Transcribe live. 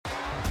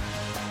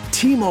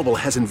T-Mobile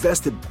has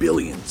invested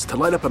billions to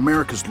light up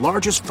America's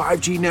largest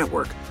 5G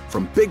network,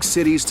 from big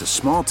cities to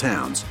small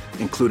towns,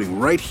 including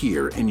right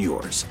here in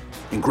yours.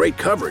 And great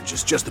coverage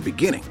is just the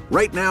beginning.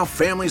 Right now,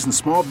 families and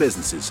small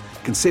businesses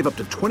can save up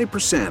to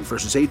 20%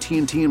 versus AT&T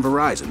and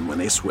Verizon when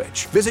they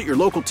switch. Visit your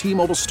local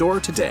T-Mobile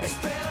store today.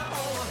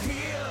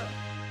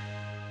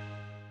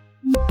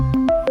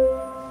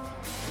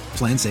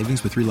 Plan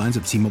savings with 3 lines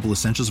of T-Mobile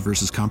Essentials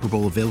versus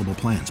comparable available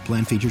plans.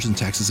 Plan features and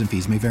taxes and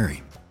fees may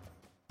vary.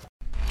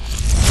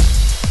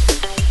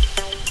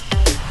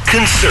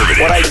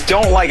 Conservative. What I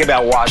don't like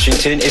about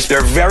Washington is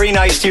they're very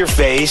nice to your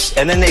face,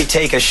 and then they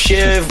take a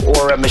shiv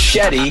or a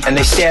machete and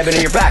they stab it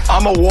in your back.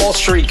 I'm a Wall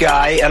Street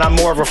guy, and I'm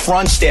more of a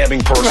front-stabbing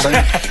person,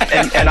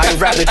 and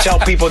I'd rather tell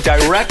people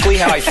directly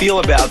how I feel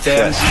about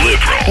them.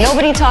 Liberal.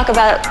 Nobody talk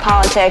about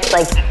politics,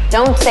 like,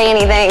 don't say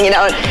anything, you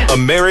know. A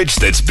marriage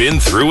that's been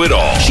through it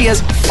all. She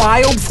has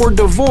filed for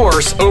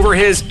divorce over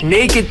his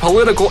naked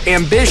political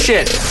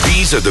ambition.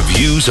 These are the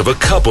views of a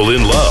couple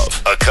in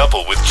love, a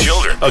couple with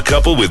children, a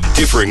couple with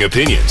differing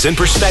opinions and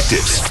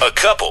perspectives, a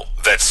couple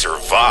that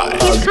survive.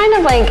 He's kind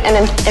of like an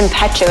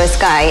impetuous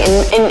guy.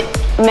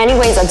 In many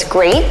ways, that's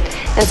great.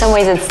 In some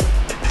ways, it's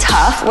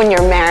tough when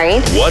you're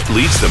married. What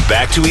leads them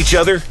back to each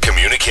other?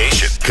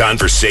 Communication,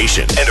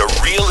 conversation, and a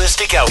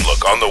realistic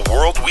outlook on the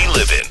world we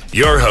live in.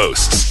 Your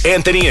hosts,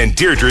 Anthony and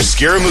Deirdre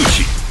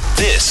Scaramucci.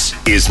 This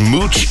is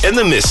Mooch and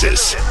the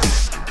Missus.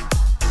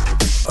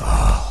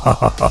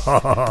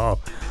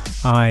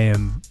 I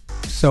am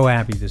so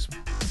happy this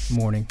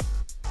morning.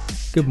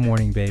 Good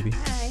morning, baby.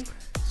 Hi.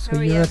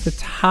 So you're at the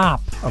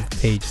top of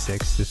page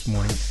 6 this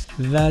morning.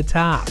 The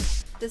top.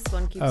 This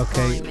one keeps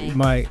calling me.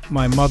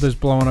 My mother's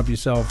blowing up your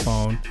cell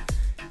phone.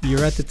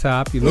 You're at the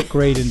top. You look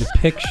great in the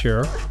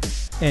picture.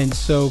 And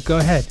so go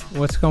ahead.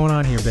 What's going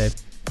on here, babe?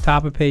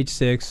 Top of page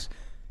 6.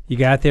 You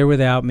got there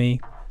without me.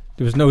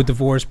 There was no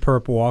divorce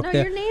perp walk. No,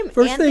 your name,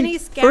 first Anthony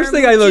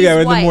thing I look at in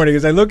the wife. morning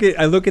is I look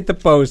at the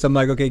post. I'm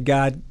like, okay,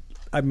 God.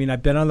 I mean,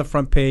 I've been on the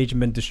front page and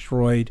been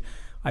destroyed.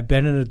 I've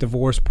been in a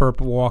divorce perp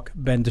walk,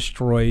 been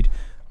destroyed.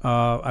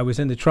 I was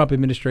in the Trump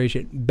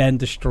administration, been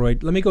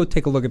destroyed. Let me go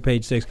take a look at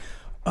page 6.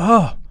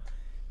 Oh,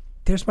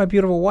 there's my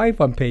beautiful wife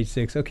on page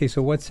 6. Okay,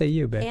 so what say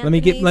you, babe? Let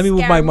me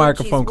move my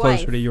microphone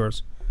closer to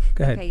yours.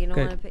 Go ahead. Okay, you don't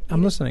want to.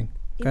 I'm listening.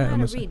 You Go ahead. know I'm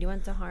how to listening. read. You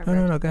went to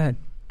Harvard. No, go ahead.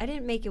 I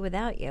didn't make it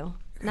without you.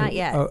 Not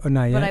yet. Oh,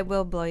 not yet. But I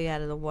will blow you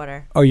out of the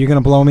water. Oh, you're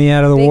gonna blow me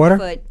out of the water?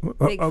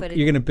 Bigfoot.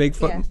 You're gonna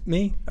Bigfoot Yeah.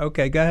 me?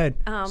 Okay, go ahead.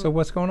 So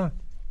what's going on?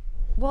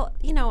 Well,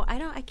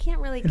 I can't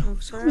really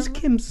confirm. Who's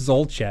Kim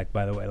Zolciak,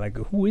 by the way? Like,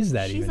 who is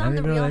that She's even? on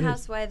the Real Housewives.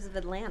 Housewives of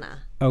Atlanta.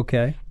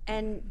 Okay.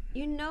 And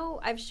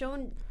I've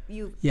shown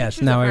you Yes,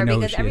 pictures now of her I know who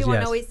because she is, everyone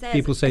yes. always says,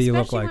 People say you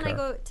look especially like when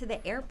her. I go to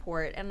the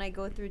airport and I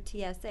go through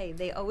TSA,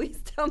 they always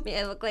tell me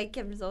I look like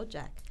Kim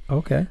Zolciak.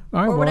 Okay.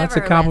 All right. Or Well, that's a whatever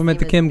her compliment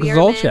to last Kim name is,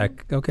 Bierman.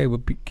 Zolciak. Okay.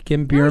 Well,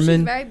 Kim No, Bierman.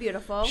 she's very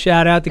beautiful.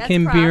 Shout out to That's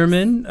Kim props.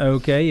 Bierman.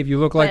 Okay. If you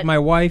look like But- my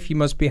wife, you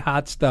must be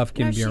hot stuff,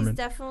 Kim No, Bierman.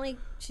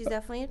 she's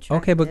definitely attractive.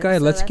 Okay, but guys,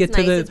 so let's that's get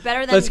to nice. It's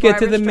better than let's get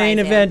to Barbra the main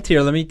Streisand. event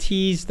here. Let me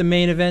tease the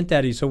main event,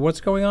 Daddy. So what's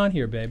going on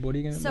here, babe? What are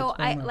you gonna? So what's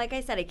going on? like I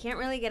said, I can't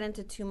really get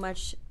into too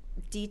much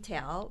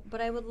detail,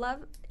 but I would love,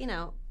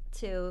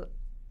 to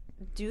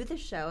do the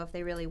show if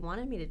they really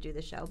wanted me to do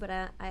the show. But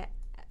I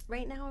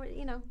right now,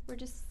 we're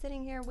just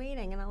sitting here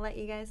waiting, and I'll let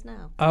you guys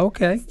know.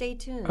 Okay. Stay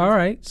tuned. All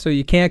right. So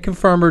you can't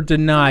confirm or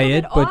deny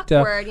It's a it, little but bit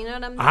awkward, you know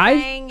what I'm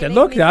saying? It makes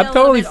look, me I'm feel a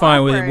totally little bit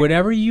fine with it. awkward.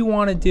 Whatever you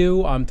want to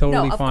do, I'm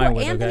totally No, of fine course,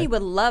 with. Anthony Okay?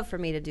 would love for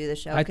me to do the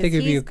show. I think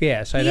it'd be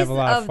yes. I'd have a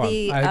lot of fun.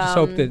 The, I just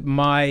hope that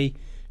my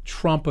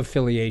Trump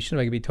affiliation,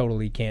 if I could be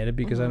totally candid,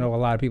 because I know a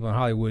lot of people in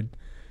Hollywood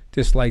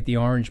dislike the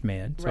Orange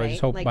Man. So I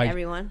just hope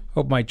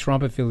hope my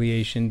Trump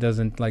affiliation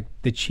doesn't, like,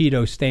 the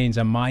Cheeto stains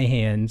on my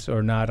hands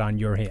or not on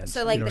your hands.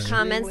 So, like, You know the what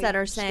I mean? comments that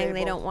are saying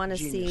they don't want to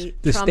see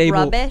The Trump stable-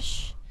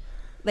 rubbish.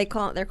 They're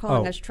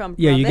calling us Trump.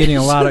 Yeah, rubbish.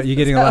 you're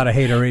getting a lot of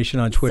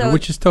hateration on Twitter, so-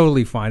 which is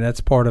totally fine.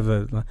 That's part of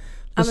it. I'm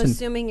Listen,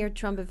 assuming your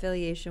Trump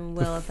affiliation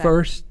will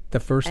affect the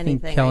first thing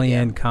anything I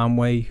Kellyanne do.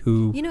 Conway,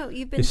 who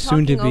you've been is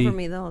soon talking to be, over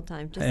me the whole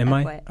time. Just am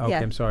I? FYI. Okay, Yeah.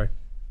 I'm sorry.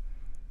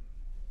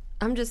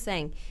 I'm just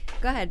saying.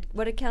 Go ahead.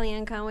 What did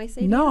Kellyanne Conway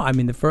say? No, I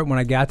mean, when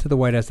I got to the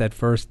White House that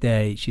first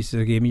day, she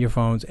said, "Give me your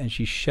phones," and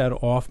she shut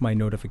off my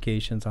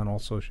notifications on all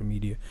social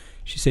media.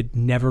 She said,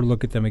 "Never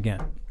look at them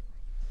again."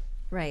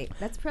 Right.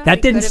 That's probably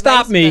That didn't good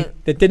stop advice, me.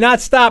 but- That did not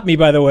stop me,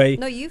 by the way.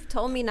 No, you've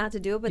told me not to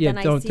do it, but Yeah, then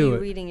I don't see do you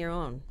it. reading your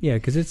own. Yeah,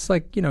 because it's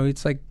like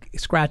it's like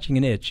scratching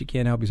an itch. You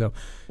can't help yourself.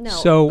 No,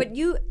 so but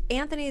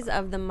Anthony's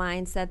of the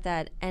mindset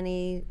that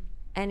any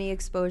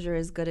exposure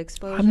is good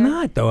exposure. I'm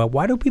not, though.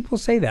 Why do people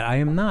say that? I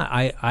am not.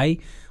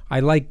 I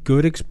like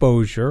good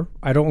exposure.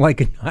 I don't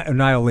like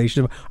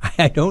annihilation.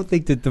 I don't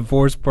think the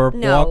divorce perp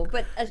walk.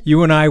 But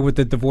you and I with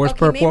the divorce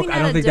perp maybe walk. not I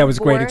don't a think that was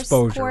great divorce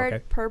exposure. court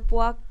Okay. perp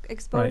walk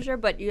exposure,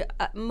 but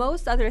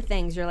most other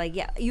things, you're like,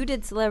 yeah, you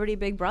did Celebrity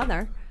Big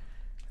Brother.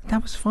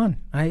 That was fun.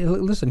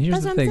 Listen. Here's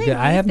That's the what thing. I'm saying.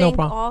 I You have no think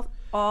problem.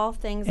 All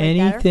things like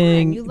that are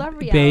Anything, fine. You love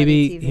reality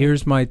baby. TV.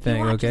 Here's my thing.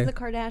 He watches Okay. the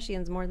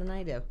Kardashians more than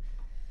I do.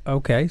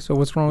 Okay, so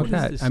what's wrong with What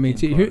is that? this I mean,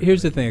 skin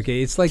here's the thing.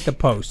 Okay, it's like the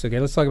Post. Okay,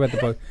 let's talk about the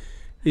Post.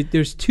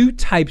 There's two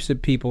types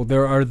of people.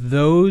 There are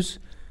those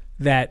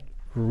that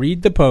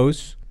read the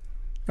posts,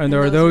 and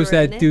there are those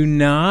that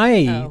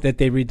deny that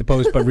they read the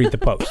post, but read the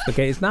post.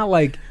 Okay, it's not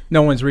like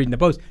no one's reading the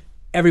post.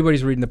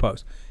 Everybody's reading the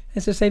post.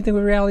 It's the same thing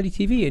with reality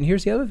TV. And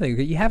here's the other thing: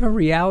 you have a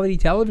reality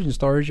television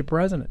star as your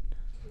president.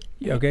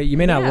 Okay, you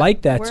may not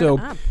like that. So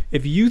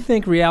if you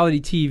think reality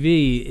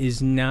TV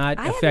is not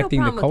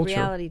affecting the culture,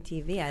 I have no problem with reality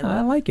TV.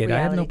 I like it. I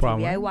have no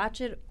problem. I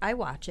watch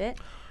it.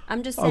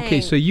 I'm just saying.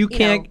 Okay, so you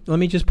can't. Let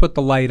me just put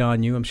the light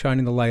on you. I'm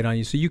shining the light on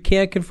you. So you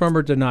can't confirm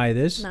or deny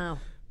this. No.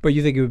 But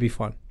you think it would be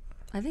fun.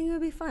 I think it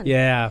would be fun.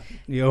 Yeah.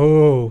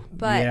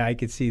 But I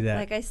could see that.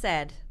 Like I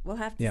said, we'll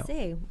have to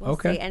see. We'll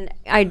okay. see. And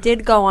I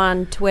did go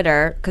on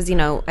Twitter because,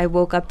 I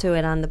woke up to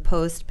it on the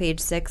Post page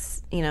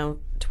 6,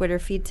 Twitter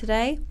feed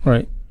today.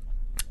 Right.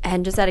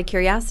 And just out of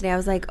curiosity, I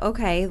was like,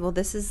 okay, well,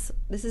 this is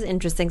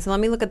interesting. So let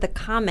me look at the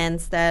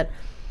comments that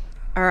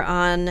are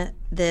on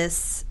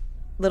this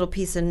little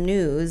piece of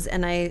news,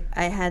 and I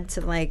had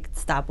to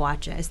stop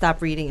watching. I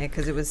stopped reading it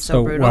because it was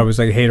so brutal. So what was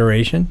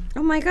hateration?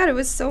 Oh my God, it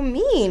was so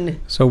mean.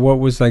 So what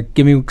was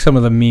give me some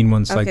of the mean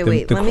ones,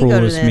 okay, the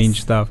cruelest mean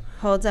stuff.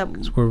 Hold up.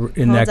 Because we're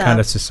in that kind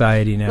of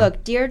society now.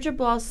 Look, Deirdre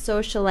Ball's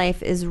social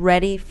life is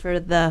ready for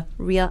the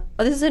real.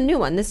 Oh, this is a new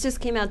one. This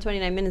just came out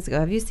 29 minutes ago.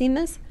 Have you seen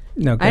this?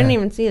 No, I didn't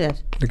even see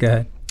this. Go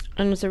ahead.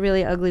 And it's a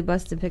really ugly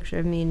busted picture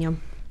of me and you.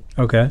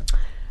 Okay.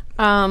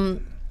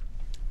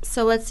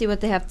 So let's see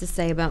what they have to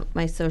say about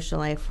my social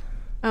life.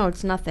 Oh,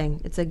 it's nothing.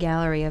 It's a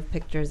gallery of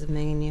pictures of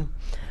me and you.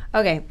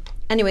 Okay.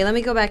 Anyway, let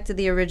me go back to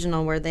the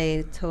original where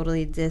they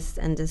totally dissed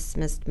and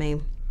dismissed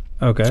me.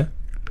 Okay.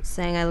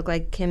 Saying I look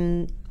like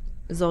Kim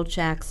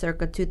Zolciak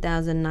circa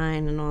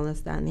 2009 and all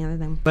this, that, and the other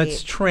thing.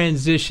 Let's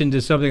transition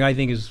to something I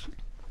think is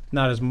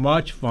not as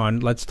much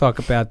fun. Let's talk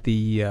about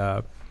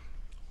the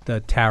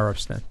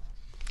tariffs then.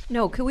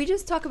 No, could we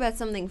just talk about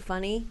something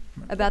funny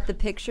about the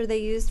picture they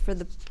used for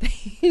the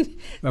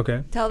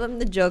Okay. Tell them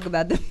the joke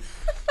about them.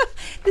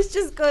 This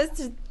just goes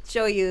to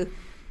show you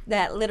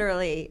that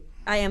literally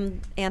I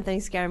am Anthony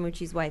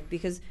Scaramucci's wife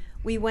because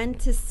we went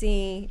to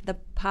see the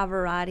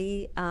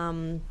Pavarotti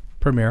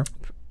premiere.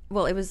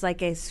 Well, it was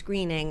like a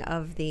screening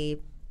of the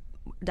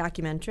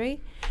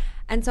documentary.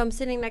 And so I'm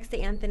sitting next to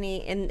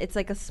Anthony, and it's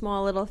like a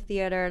small little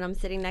theater, and I'm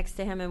sitting next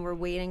to him, and we're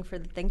waiting for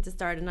the thing to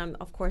start, and I'm,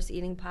 of course,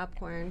 eating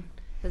popcorn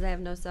because I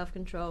have no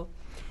self-control,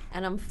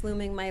 and I'm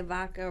fluming my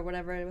vodka or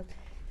whatever it was.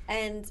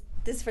 And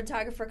this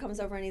photographer comes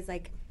over, and he's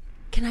like,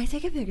 can I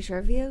take a picture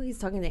of you? He's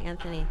talking to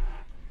Anthony.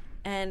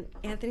 And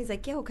Anthony's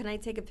like, yo, can I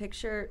take a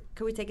picture?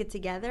 Can we take it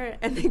together?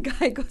 And the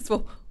guy goes,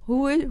 well,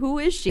 who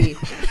is she?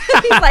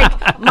 He's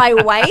like, my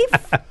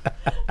wife?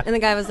 And the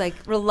guy was like,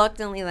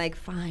 reluctantly like,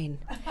 fine.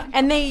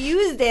 And they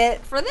used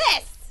it for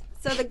this.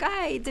 So the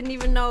guy didn't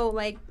even know,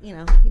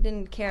 he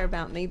didn't care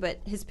about me, but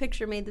his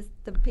picture made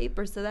the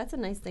paper, so that's a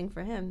nice thing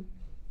for him.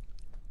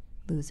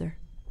 Loser.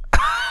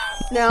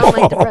 No, I'm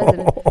like the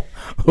president.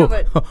 No,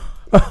 but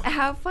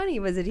how funny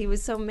was it? He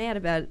was so mad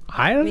about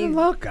I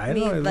thought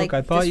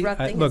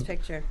disrupting his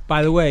picture.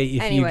 By the way,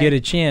 if you get a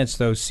chance,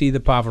 though, see the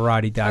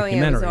Pavarotti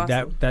documentary. Oh,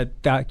 yeah, it was awesome.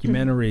 That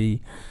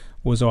documentary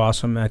was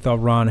awesome. I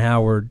thought Ron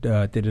Howard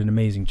did an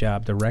amazing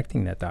job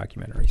directing that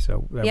documentary,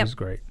 so that was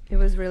great. It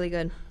was really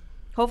good.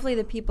 Hopefully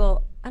the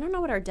people, I don't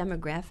know what our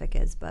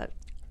demographic is, but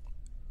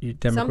your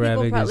demographic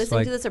some people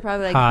listening to this are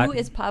probably like, who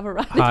is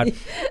Pavarotti?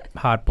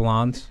 Hot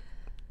blondes?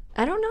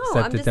 I don't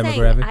know. I'm just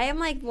saying, I am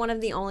one of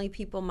the only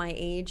people my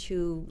age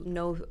who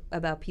know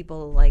about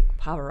people like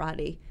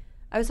Pavarotti.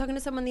 I was talking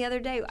to someone the other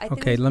day.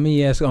 Let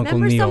me ask Uncle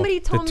Neil, the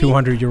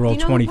 200-year-old,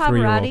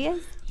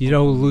 23-year-old. You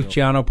know who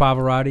Luciano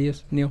Pavarotti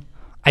is, Neil?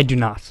 I do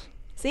not.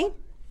 See?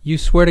 You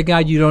swear to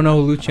God you don't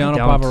know who Luciano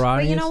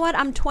Pavarotti is? But you know what?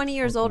 I'm 20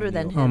 years older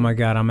than him. Oh my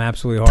God, I'm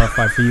absolutely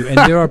horrified for you. And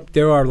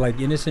there are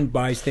innocent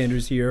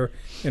bystanders here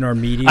in our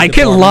media. I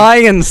can lie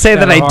and say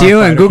that I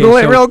do and Google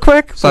it real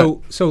quick.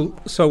 So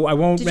I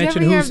won't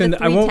mention who's in.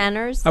 I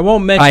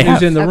won't mention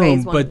who's in the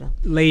room. But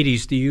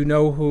ladies, do you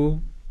know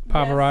who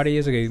Pavarotti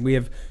is? Okay, we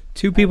have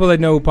two people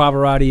that know who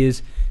Pavarotti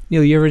is.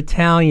 Neil, you're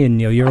Italian.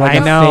 Neil, you're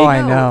like I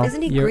know.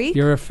 Isn't he Greek?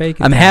 You're a fake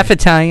Italian. I'm half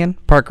Italian,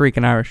 part Greek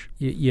and Irish.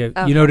 You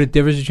know the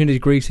difference between the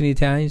Greeks and the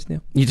Italians,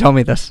 Neil? You told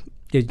me this.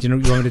 Yeah, you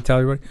want me to tell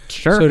everybody?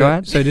 Sure, go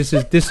ahead. So this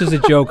is a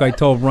joke I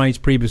told Reince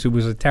Priebus, who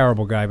was a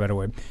terrible guy, by the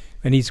way,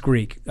 and he's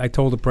Greek. I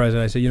told the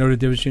president, I said, you know the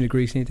difference between the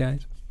Greeks and the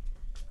Italians?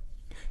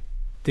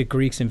 The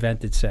Greeks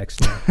invented sex,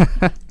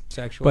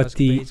 sexual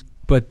escapades.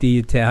 But the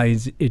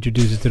Italians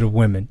introduced it to the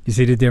women. You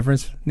see the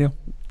difference, Neil?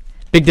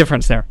 Big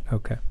difference there.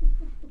 Okay.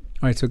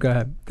 All right, so go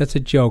ahead. That's a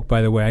joke,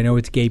 by the way. I know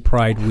it's Gay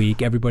Pride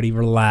Week. Everybody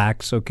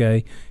relax,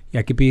 okay?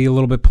 Yeah, I could be a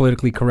little bit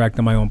politically correct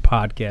on my own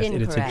podcast.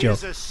 It's a joke.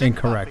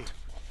 Incorrect.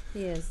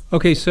 He is.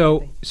 Okay,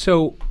 so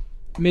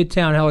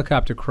Midtown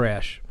helicopter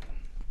crash.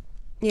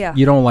 Yeah.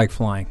 You don't like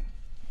flying.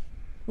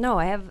 No,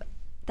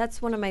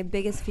 that's one of my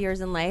biggest fears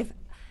in life.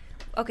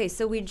 Okay,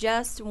 so we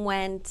just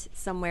went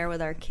somewhere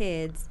with our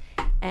kids,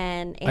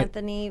 and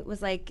Anthony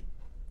was like,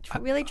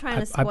 really trying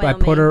to spoil I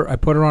put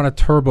her on a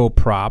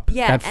turboprop.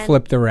 Yeah, that and-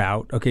 flipped her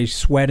out. Okay,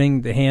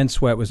 sweating. The hand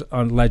sweat was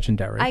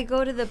legendary. I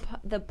go to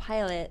the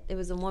pilot. It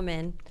was a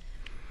woman,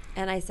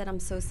 and I said, "I'm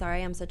so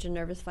sorry. I'm such a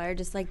nervous flyer.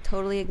 Just like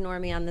totally ignore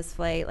me on this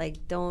flight.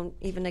 Like don't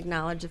even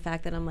acknowledge the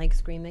fact that I'm like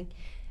screaming."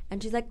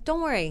 And she's like,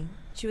 "Don't worry."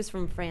 She was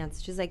from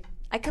France. She's like,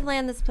 "I could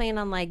land this plane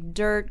on like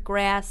dirt,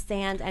 grass,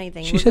 sand,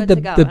 anything." She We're said good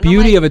to go." the And I'm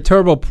beauty like- of a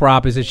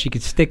turboprop is that she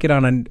could stick it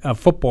on a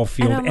football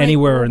field and I'm like,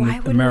 anywhere well, in why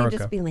wouldn't America. we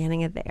just be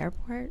landing at the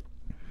airport?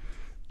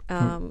 right,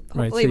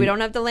 Hopefully so we you-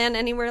 don't have to land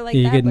anywhere like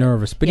Yeah, that. you get but-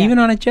 nervous. But yeah. even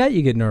on a jet,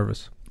 you get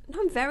nervous. No,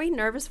 I'm a very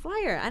nervous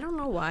flyer. I don't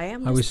know why.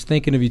 I was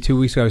thinking of you 2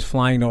 weeks ago. I was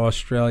flying to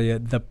Australia.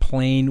 The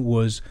plane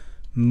was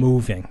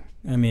moving.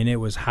 I mean, it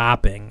was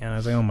hopping. And I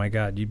was like, oh, my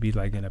God, you'd be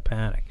like in a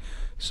panic.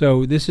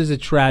 So this is a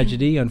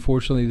tragedy.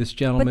 Unfortunately, this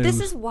gentleman But this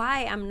who's is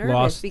why I'm nervous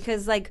lost-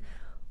 because like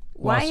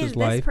why lost is his this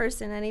life.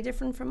 person any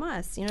different from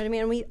us? You know what I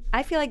mean? And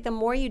I feel like the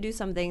more you do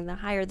something, the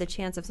higher the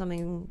chance of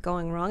something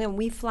going wrong. And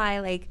we fly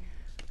like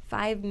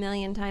 5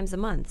 million times a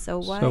month. So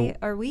why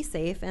are we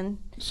safe? And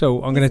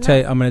So I'm going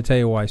to tell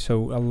you why.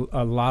 So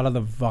a lot of the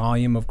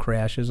volume of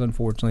crashes,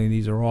 unfortunately,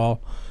 these are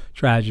all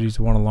tragedies.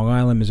 The one on Long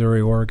Island,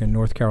 Missouri, Oregon,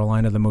 North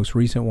Carolina, the most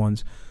recent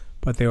ones,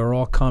 but they are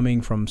all coming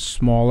from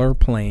smaller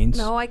planes.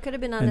 no, I could have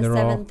been on And a they're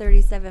all-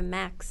 737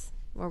 Max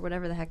or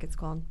whatever the heck it's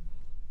called.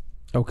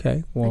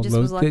 Okay, well, just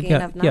was lucky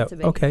enough not to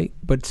be. Okay,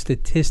 but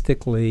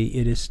statistically,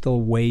 it is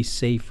still way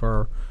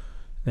safer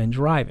than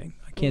driving.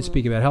 I can't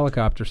speak about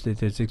helicopter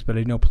statistics, but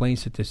I know plane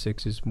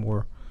statistics is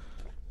more,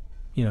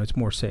 it's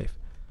more safe.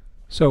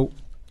 So, all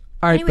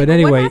right, Anyway, but but what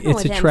anyway, happened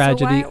it's with a him? So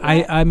tragedy.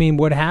 why- I mean,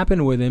 what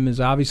happened with him is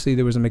obviously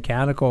there was a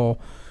mechanical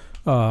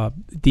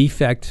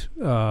defect,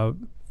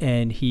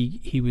 and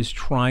he was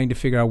trying to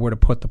figure out where to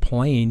put the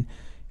plane,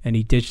 and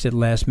he ditched it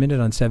last minute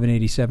on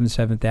 787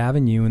 7th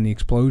Avenue, and the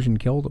explosion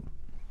killed him.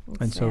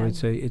 And so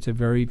it's a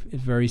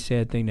very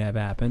sad thing to have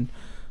happen.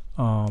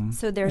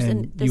 So there's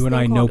and this you and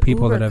thing I know called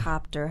people that have.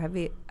 Ubercopter. Have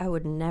you? I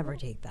would never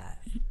take that.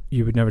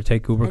 You would never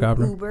take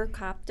Ubercopter? An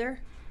Ubercopter,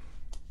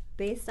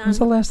 based on When's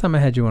the last time I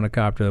had you on a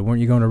copter?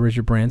 Weren't you going to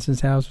Richard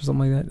Branson's house or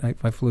something like that?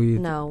 I flew you.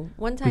 No,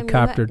 one time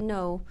coptered.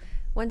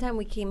 one time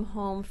we came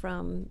home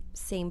from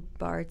St.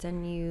 Bart's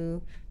and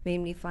you made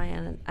me fly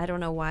on. I don't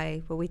know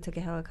why, but we took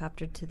a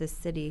helicopter to the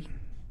city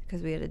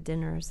because we had a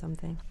dinner or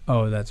something.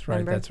 Oh, that's right.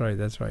 Remember?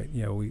 That's right.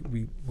 Yeah,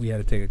 we had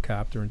to take a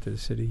copter into the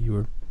city. You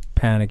were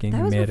panicking. That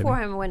and was mad before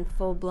at me. I went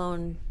full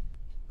blown,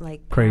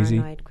 like Crazy.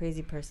 paranoid,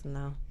 crazy person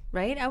though.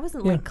 Right? I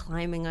wasn't Yeah. like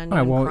climbing on you All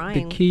right, and well,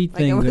 crying the key like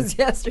thing, it was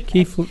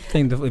yesterday.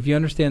 if you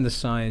understand the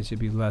science, you'd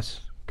be less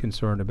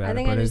concerned about I it.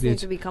 think But I just need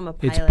it's to become a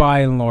it's pilot. by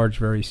and large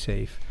very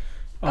safe.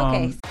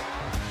 Okay.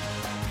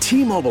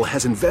 T-Mobile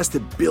has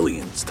invested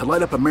billions to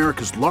light up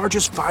America's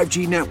largest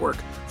 5G network,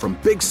 from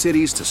big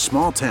cities to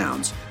small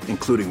towns,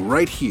 including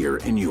right here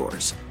in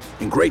yours.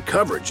 And great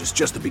coverage is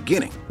just the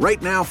beginning.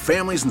 Right now,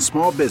 families and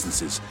small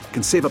businesses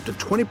can save up to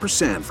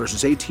 20%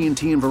 versus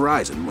AT&T and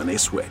Verizon when they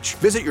switch.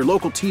 Visit your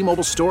local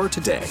T-Mobile store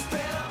today.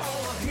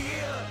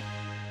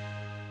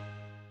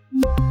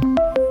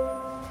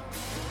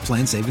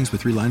 Plan savings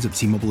with 3 lines of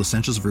T-Mobile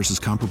Essentials versus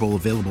comparable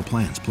available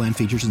plans. Plan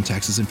features and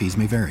taxes and fees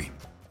may vary.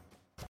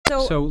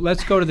 So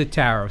let's go to the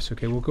tariffs.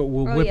 Okay, we'll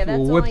Oh, whip yeah, that's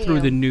we'll whip only through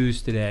you. the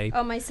news today.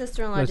 Oh, my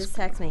sister-in-law Let's- just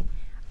texted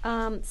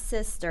me.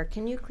 Sister,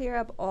 can you clear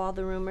up all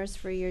the rumors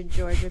for your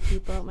Georgia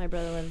people? My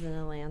brother lives in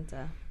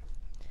Atlanta.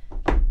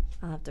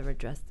 I'll have to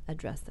address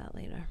that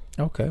later.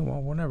 Okay,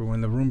 well, whenever.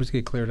 When the rumors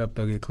get cleared up,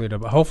 they'll get cleared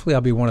up. Hopefully,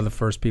 I'll be one of the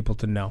first people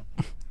to know.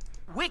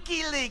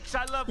 WikiLeaks,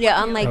 I love Yeah,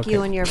 WikiLeaks. unlike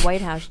you and your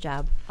White House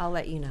job, I'll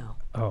let you know.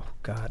 Oh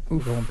God, we're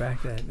going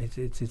back to that.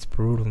 It's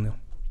brutal. No,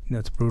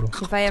 it's brutal.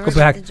 If I ever Let's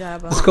go get back. the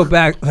job, Let's go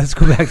back. Let's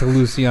go back to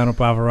Luciano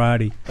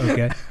Pavarotti.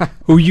 Okay,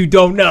 who you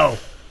don't know.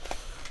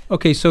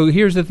 Okay, so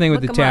here's the thing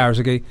with Look the 'em up. tariffs.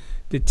 Okay,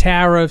 the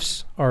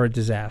tariffs are a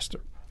disaster.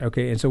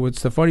 Okay, and so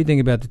what's the funny thing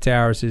about the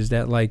tariffs is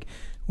that like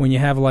when you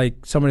have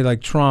like somebody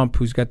like Trump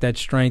who's got that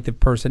strength of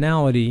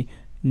personality,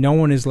 no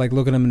one is like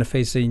looking him in the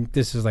face saying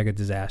this is like a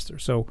disaster.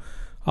 So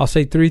I'll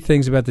say 3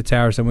 things about the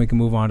tariffs and we can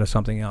move on to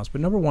something else.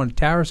 But number one,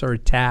 tariffs are a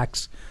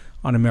tax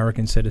on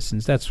American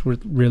citizens. That's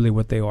really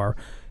what they are.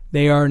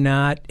 They are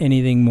not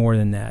anything more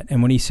than that.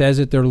 And when he says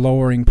that they're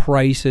lowering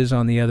prices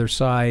on the other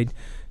side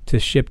to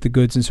ship the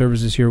goods and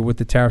services here with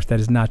the tariffs, that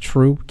is not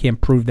true.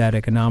 Can't prove that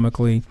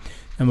economically.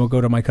 And we'll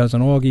go to my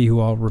cousin Augie, who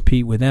I'll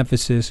repeat with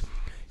emphasis.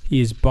 He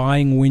is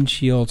buying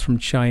windshields from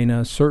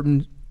China.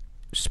 Certain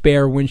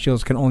spare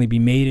windshields can only be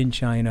made in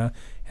China.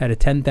 Had a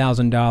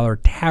 $10,000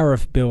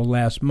 tariff bill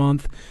last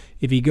month.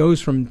 If he goes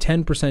from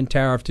 10%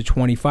 tariff to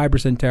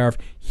 25% tariff,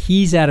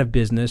 he's out of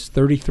business,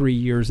 33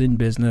 years in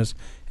business,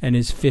 and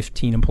his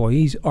 15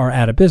 employees are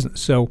out of business.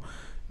 So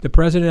the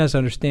president has to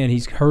understand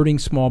he's hurting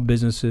small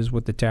businesses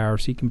with the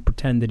tariffs. He can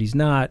pretend that he's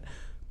not,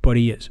 but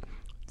he is.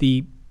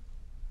 The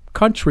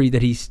country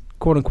that he's,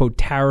 quote-unquote,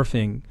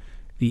 tariffing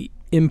the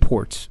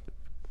imports,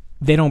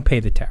 they don't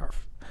pay the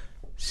tariff.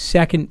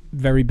 Second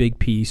very big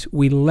piece,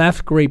 we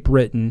left Great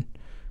Britain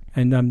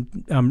And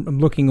I'm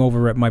looking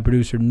over at my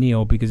producer,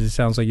 Neil, because it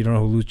sounds like you don't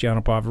know who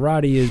Luciano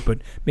Pavarotti is, but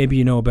maybe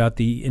you know about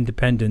the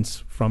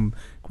independence from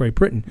Great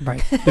Britain.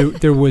 Right.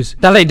 There was...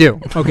 That they do.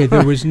 Okay,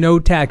 there was no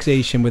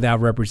taxation without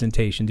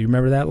representation. Do you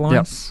remember that line?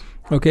 Yes.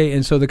 Okay,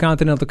 and so the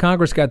Continental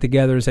Congress got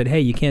together and said, hey,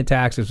 you can't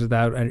tax us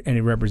without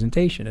any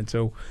representation. And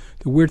so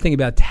the weird thing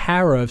about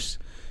tariffs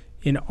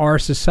in our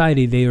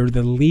society, they are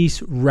the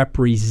least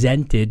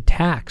represented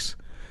tax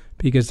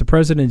because the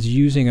president's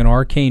using an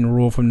arcane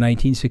rule from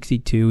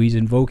 1962. He's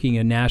invoking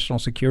a national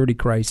security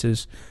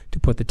crisis to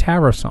put the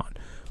tariffs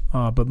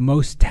on. But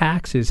most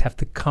taxes have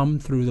to come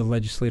through the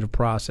legislative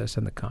process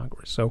and the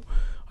Congress. So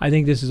I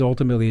think this is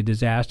ultimately a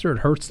disaster. It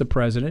hurts the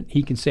president.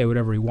 He can say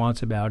whatever he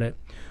wants about it.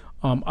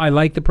 I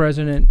like the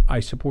president.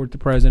 I support the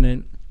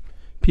president.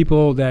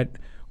 People that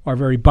are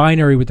very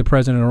binary with the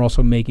president are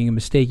also making a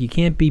mistake. You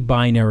can't be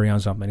binary on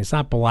something. It's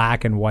not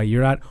black and white.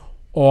 You're not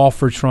all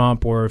for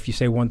Trump, or if you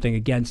say one thing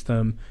against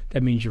them,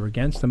 that means you're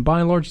against them. By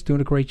and large, he's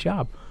doing a great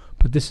job.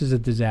 But this is a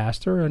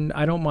disaster, and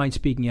I don't mind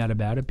speaking out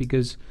about it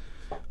because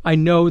I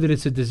know that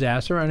it's a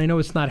disaster, and I know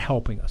it's not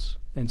helping us.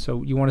 And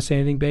so you want to say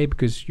anything, babe?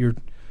 Because you're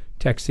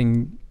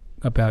texting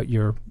about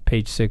your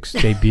Page 6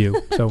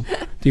 debut. So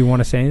do you want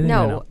to say anything?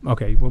 No.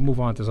 Okay, we'll move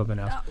on to something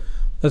else.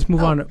 Let's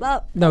move on.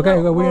 Well, no, go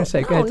ahead. What are you going to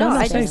say? No, Go ahead.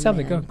 no, Say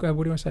something. Go ahead.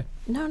 What do you want to say?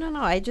 No.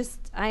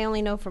 I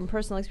only know from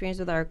personal experience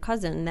with our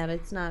cousin that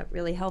it's not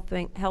really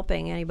helping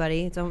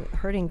anybody. It's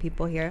hurting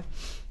people here.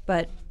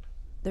 But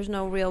there's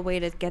no real way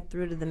to get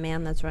through to the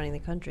man that's running the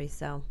country.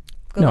 So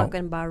good luck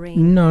in Bahrain.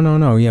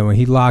 No. Yeah, well,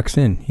 he locks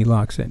in. Yeah,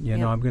 no,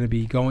 Yep. I'm going to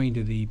be going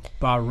to the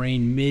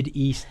Bahrain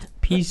Mid-East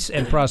Peace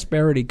and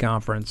Prosperity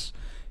Conference.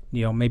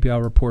 Maybe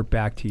I'll report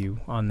back to you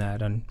on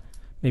that, and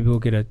maybe we'll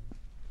get a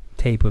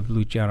tape of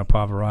Luciano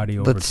Pavarotti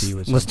over to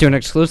you. Let's do an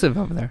exclusive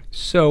over there.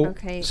 So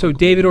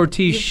David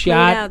Ortiz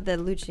shot. Out the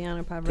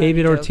Luciano Pavarotti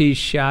David joke. Ortiz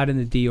shot in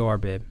the DR,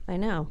 babe. I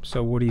know.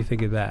 So what do you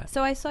think of that?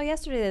 So I saw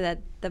yesterday that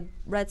the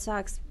Red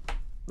Sox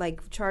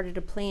chartered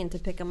a plane to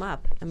pick him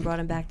up and brought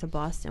him back to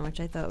Boston, which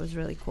I thought was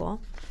really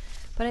cool.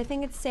 But I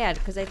think it's sad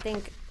because I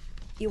think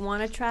you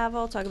want to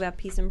travel, talk about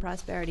peace and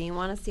prosperity. You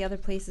want to see other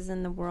places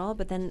in the world,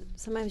 but then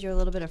sometimes you're a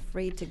little bit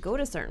afraid to go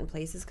to certain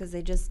places because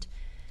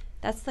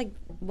that's like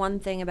one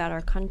thing about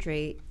our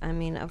country. I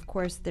mean, of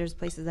course, there's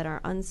places that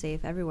are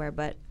unsafe everywhere,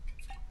 but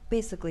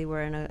basically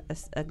we're in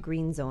a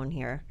green zone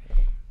here.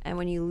 And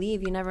when you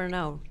leave, you never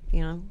know.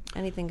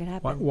 Anything could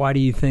happen. Why do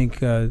you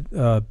think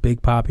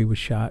Big Papi was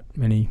shot?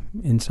 Any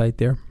insight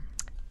there?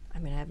 I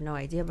mean, I have no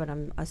idea, but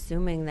I'm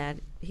assuming that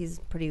he's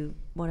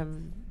one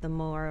of the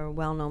more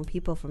well-known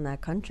people from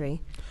that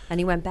country. And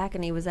he went back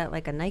and he was at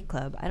a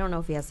nightclub. I don't know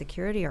if he has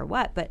security or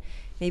what, but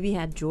maybe he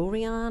had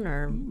jewelry on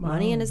or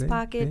money in his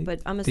pocket.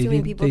 But I'm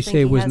assuming people think they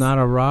say it was not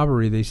a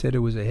robbery. They said it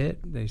was a hit.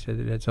 They said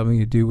it had something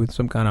to do with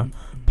some kind of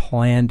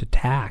planned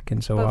attack.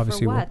 And so but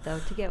obviously, for what though?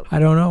 To get I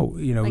don't know.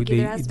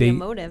 there has to be a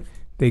motive.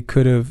 He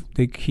could have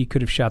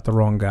shot the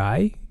wrong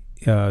guy.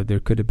 There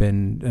could have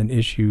been an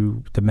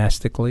issue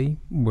domestically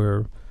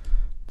where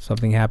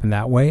something happened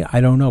that way. I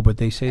don't know, but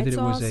they say that it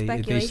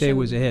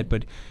was a hit.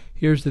 But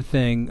here's the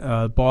thing: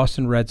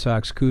 Boston Red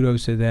Sox.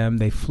 Kudos to them.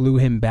 They flew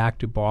him back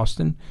to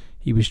Boston.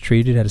 He was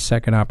treated, had a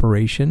second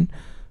operation.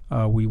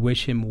 We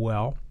wish him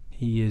well.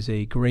 He is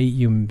a great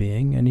human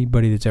being.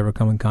 Anybody that's ever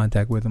come in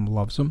contact with him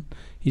loves him.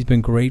 He's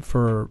been great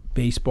for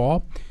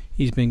baseball.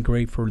 He's been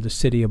great for the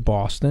city of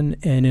Boston.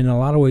 And in a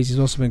lot of ways, he's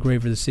also been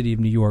great for the city of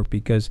New York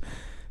because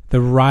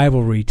the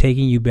rivalry,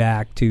 taking you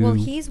back to your dad.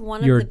 Well, he's one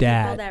of the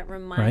people that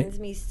reminds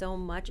me so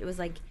much. It was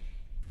like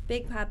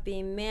Big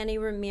Papi, Manny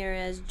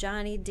Ramirez,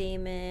 Johnny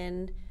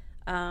Damon,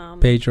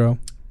 Pedro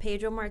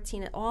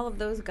Martinez, all of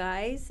those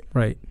guys.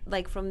 Right.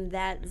 From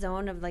that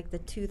zone of the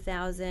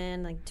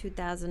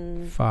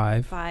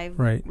 2005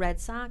 right. Red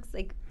Sox.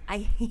 I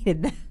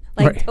hated that.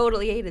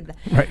 Totally hated that.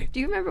 Right. Do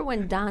you remember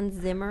when Don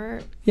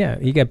Zimmer? Yeah,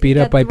 he got beat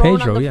up by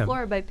Pedro. On the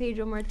floor by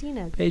Pedro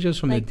Martinez. Pedro's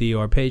from the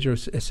DR. Pedro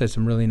said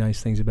some really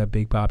nice things about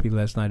Big Papi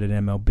last night at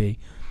MLB.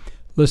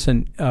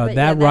 Listen,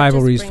 that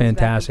rivalry is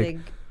fantastic.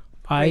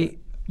 I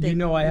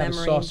have a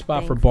soft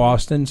spot for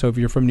Boston. So if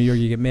you're from New York,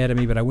 you get mad at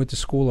me. But I went to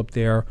school up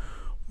there.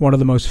 One of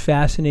the most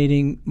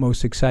fascinating,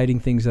 most exciting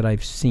things that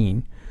I've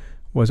seen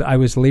was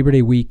Labor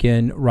Day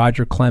weekend.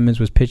 Roger Clemens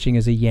was pitching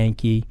as a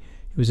Yankee.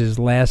 It was his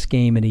last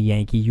game in a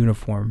Yankee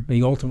uniform.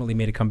 He ultimately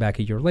made a comeback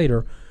a year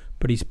later,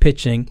 but he's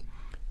pitching.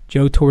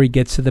 Joe Torre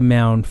gets to the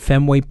mound,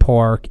 Fenway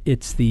Park.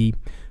 It's the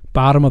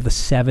bottom of the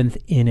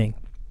 7th inning.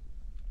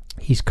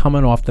 He's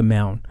coming off the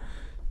mound.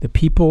 The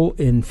people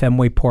in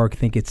Fenway Park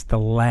think it's the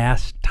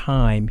last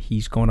time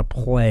he's going to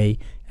play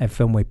at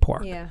Fenway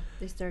Park. Yeah,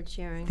 they start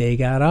cheering. They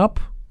got up,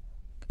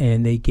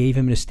 and they gave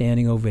him a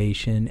standing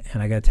ovation.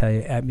 And I got to tell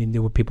you,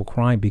 there were people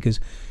crying because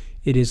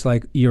it is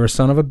like, you're a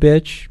son of a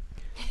bitch.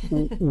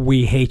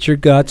 We hate your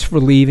guts for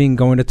leaving,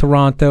 going to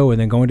Toronto, and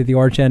then going to the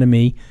arch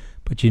enemy.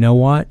 But you know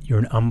what? You're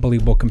an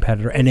unbelievable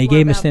competitor. And they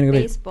gave him a standing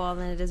ovation. It's more about baseball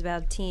than it is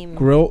about team.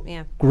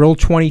 Grill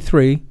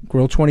 23,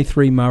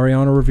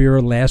 Mariano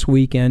Rivera last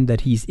weekend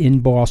that he's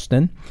in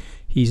Boston.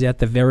 He's at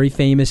the very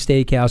famous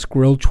steakhouse,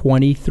 Grill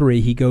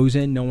 23. He goes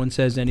in, no one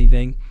says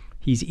anything.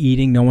 He's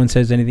eating. No one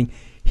says anything.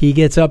 He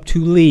gets up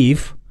to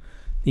leave.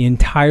 The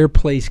entire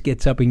place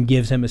gets up and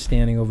gives him a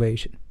standing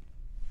ovation.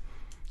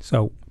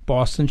 So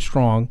Boston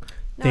strong.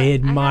 They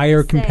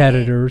admire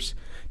competitors.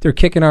 They're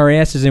kicking our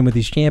asses in with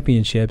these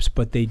championships,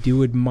 but they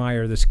do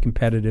admire this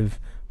competitive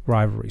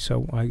rivalry.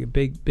 So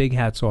big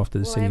hats off to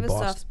the city of Boston. I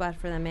have a soft spot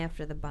for them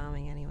after the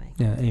bombing anyway.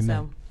 Yeah,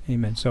 amen.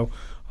 Amen. So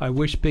I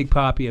wish Big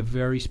Papi a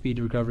very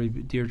speedy recovery.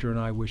 Deirdre and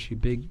I wish you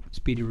big,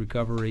 speedy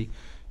recovery.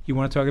 You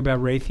want to talk about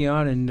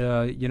Raytheon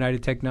and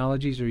United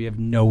Technologies, or you have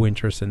no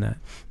interest in that?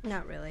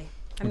 Not really.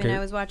 I mean, I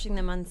was watching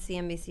them on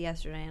CNBC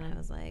yesterday, and I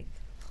was like,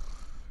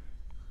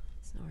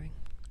 snoring.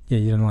 Yeah,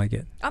 you didn't like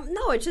it.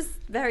 No, it's just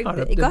very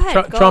big. Go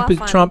ahead.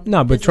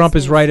 Trump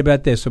is right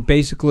about this. So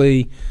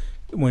basically,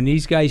 when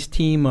these guys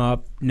team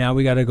up, now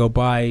we got to go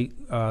buy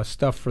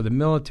stuff for the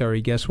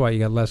military. Guess what? You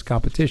got less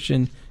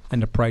competition,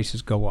 and the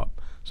prices go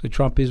up. So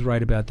Trump is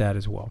right about that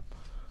as well.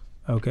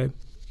 Okay.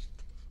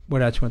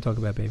 What else you want to talk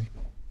about, baby?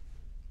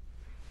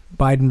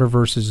 Biden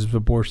reverses his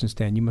abortion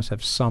stand. You must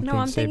have something to say about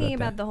that. No, I'm thinking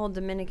about the whole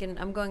Dominican.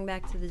 I'm going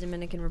back to the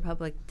Dominican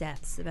Republic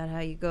deaths, about how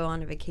you go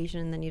on a vacation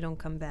and then you don't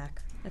come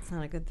back. That's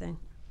not a good thing.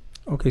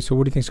 Okay, so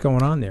what do you think's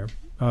going on there?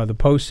 The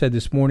Post said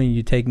this morning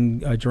you're taking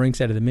drinks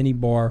out of the mini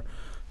bar.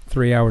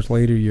 3 hours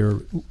later,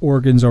 your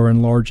organs are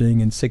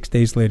enlarging, and 6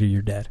 days later,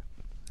 you're dead.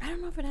 I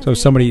don't know if it has. So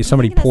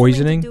somebody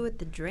poisoning. To do with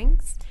the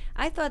drinks.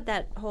 I thought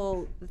that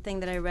whole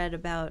thing that I read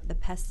about the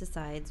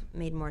pesticides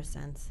made more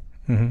sense.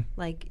 Mm-hmm.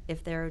 Like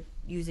if they're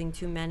using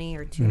too many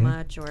or too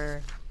much,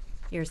 or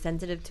you're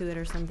sensitive to it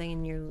or something,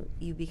 and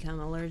you become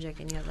allergic,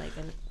 and you have like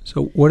an.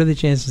 So what are the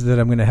chances that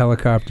I'm going to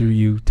helicopter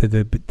you to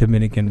the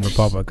Dominican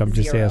Republic? I'm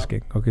just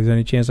asking. Okay, is there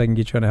any chance I can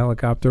get you on a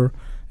helicopter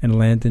and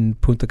land in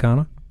Punta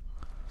Cana?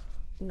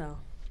 No.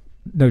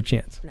 No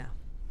chance. No.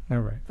 All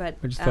right. But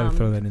I just thought I'd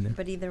throw that in there.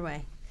 But either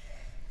way,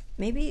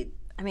 maybe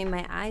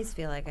my eyes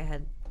feel like I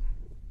had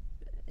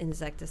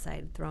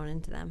insecticide thrown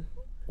into them.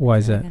 Why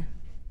is that?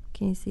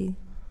 Can you see?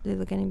 Do they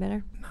look any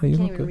better? No, you I can't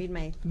look even good. read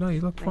my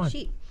you look fine.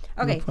 sheet.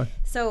 Okay,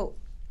 so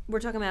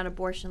we're talking about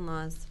abortion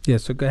laws. Yeah,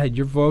 so go ahead.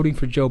 You're voting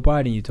for Joe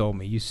Biden, you told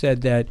me. You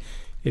said that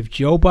if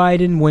Joe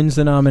Biden wins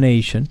the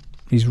nomination,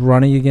 he's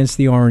running against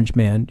the orange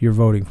man, you're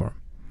voting for him.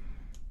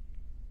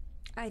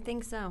 I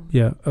think so.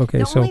 Yeah, okay.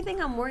 The only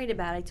thing I'm worried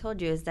about, I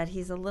told you, is that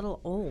he's a little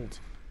old.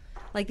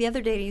 Like the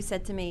other day you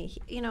said to me,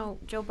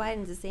 Joe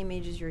Biden's the same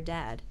age as your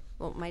dad.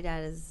 Well, my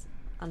dad is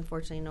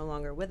unfortunately no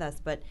longer with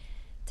us, but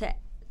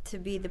to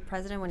be the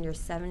president when you're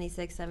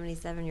 76,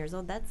 77 years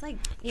old, that's like...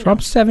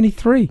 Trump's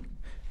 73.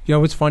 You know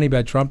what's funny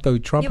about Trump, though?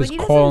 Trump is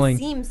calling...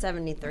 He doesn't seem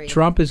 73.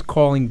 Trump is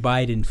calling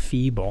Biden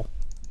feeble.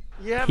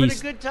 You having a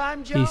good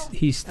time, Joe?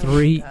 He's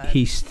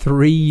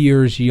 3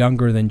 years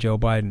younger than Joe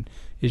Biden.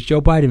 Is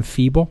Joe Biden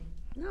feeble?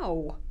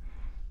 No.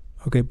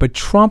 Okay, but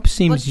Trump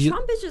seems... But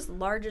Trump is just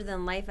larger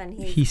than life, and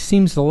he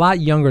seems a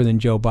lot younger than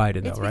Joe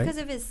Biden, though, right? It's because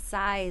of his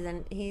size,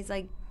 and he's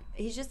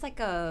just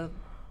like a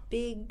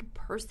big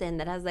person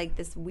that has like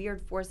this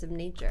weird force of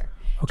nature.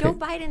 Okay. Joe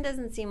Biden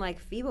doesn't seem like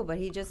feeble, but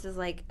he just is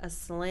like a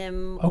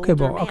slim older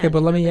man,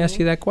 but let me ask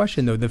you that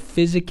question though. The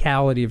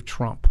physicality of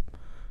Trump.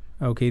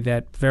 Okay,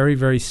 that very,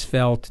 very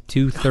svelte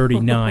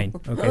 239.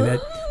 Okay,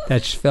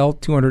 that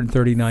svelte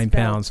 239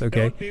 pounds.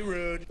 Okay, don't be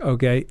rude.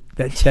 Okay,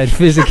 that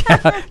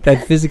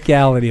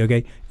physicality.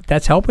 Okay,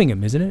 that's helping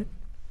him, isn't it?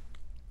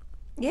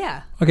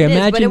 Yeah. Okay,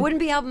 imagine. But it wouldn't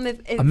be helping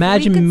if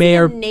imagine we could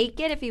Mayor see him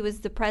naked, if he was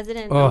the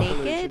president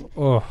naked.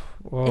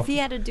 If he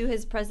had to do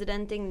his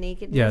presidenting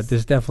nakedness. Yeah,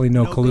 there's definitely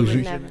no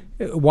collusion.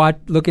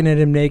 Looking at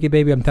him naked,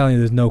 baby, I'm telling you,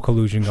 there's no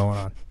collusion going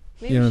on.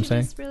 Maybe you know what I'm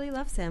saying? She just really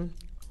loves him.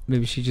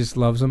 Maybe she just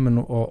loves him and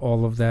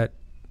all of that,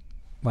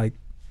 like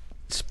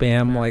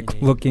spam,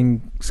 like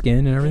looking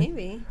skin and everything.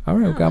 Maybe. All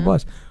right, God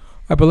bless. All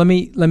right, but let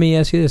me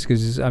ask you this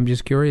because I'm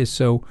just curious.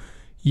 So,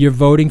 you're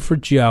voting for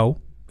Joe.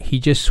 He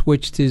just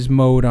switched his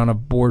mode on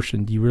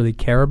abortion. Do you really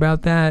care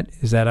about that?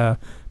 Is that a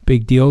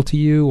big deal to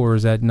you, or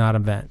is that not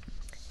an event?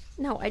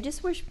 No, I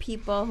just wish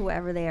people,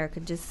 whoever they are,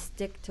 could just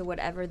stick to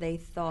whatever they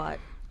thought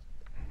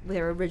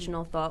their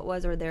original thought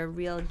was, or their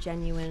real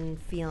genuine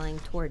feeling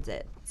towards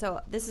it. So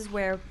this is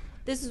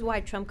why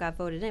Trump got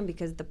voted in,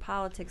 because the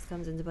politics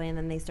comes into play, and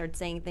then they start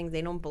saying things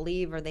they don't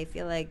believe or they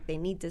feel like they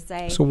need to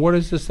say. So what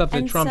is the stuff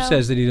that Trump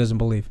says that he doesn't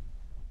believe?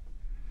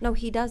 No,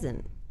 he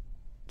doesn't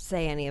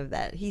say any of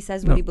that. He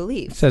says what he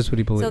believes. Says what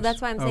he believes. So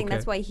that's why I'm saying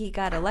that's why he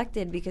got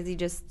elected, because he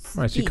just speaks.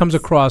 Right, so he comes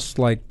across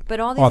like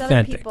but all these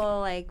authentic. Other people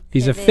like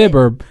he's a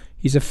fibber.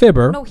 He's a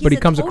fibber, no, but he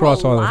comes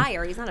across all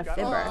liar. He's not a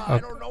fibber. I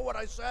don't know what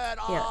I said.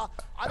 I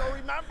don't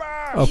remember.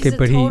 Okay, he's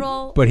but a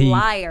total he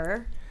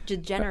liar,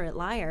 degenerate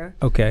liar.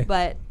 Okay,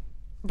 but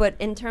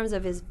in terms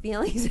of his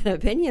feelings and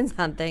opinions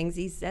on things,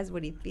 he says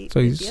what he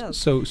feels.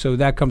 So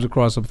that comes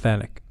across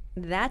authentic.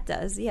 That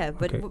does, yeah.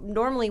 But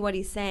normally, what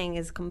he's saying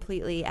is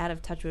completely out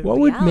of touch with what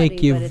reality. Would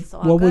make you? But it's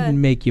all what good. would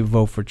make you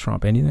vote for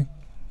Trump? Anything?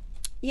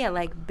 Yeah,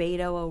 like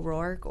Beto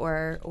O'Rourke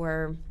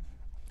or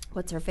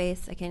what's her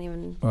face? I can't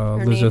even.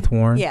 Elizabeth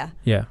Warren. Yeah.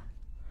 Yeah.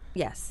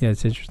 Yes. Yeah,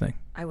 it's interesting.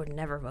 I would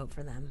never vote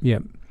for them. Yeah.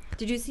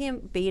 Did you see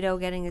him, Beto,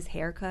 getting his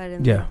haircut?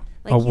 And Yeah.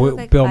 Like, he looked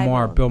like Bill 5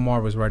 Maher. old. Bill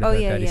Maher was right about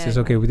that. He says,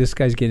 "Okay, well, this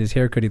guy's getting his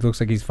haircut. He looks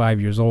like he's 5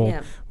 years old.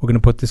 Yeah. We're going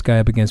to put this guy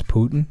up against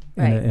Putin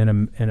Right.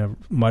 in a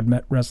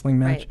mud wrestling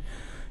match." Right.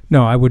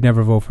 No, I would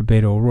never vote for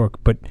Beto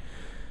O'Rourke. But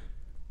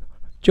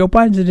Joe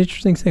Biden's an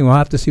interesting thing. We'll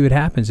have to see what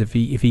happens if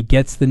he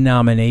gets the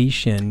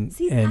nomination.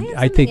 See, and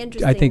I think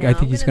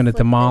he's going to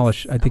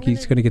demolish. I think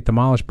he's going to get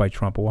demolished by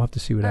Trump. But we'll have to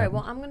see what All right,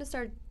 happens. well, I'm going to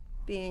start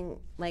being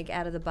like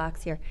out of the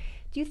box here.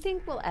 Do you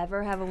think we'll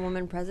ever have a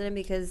woman president?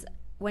 Because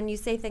when you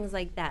say things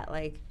like that,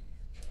 like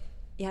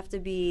you have to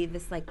be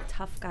this like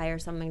tough guy or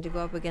something to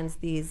go up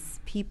against these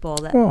people.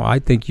 That Well, I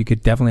think you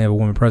could definitely have a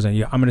woman president.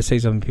 Yeah, I'm going to say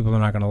something people are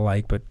not going to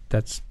like, but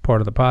that's part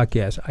of the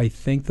podcast. I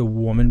think the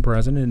woman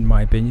president, in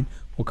my opinion,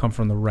 will come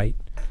from the right.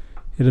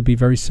 It'll be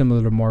very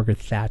similar to Margaret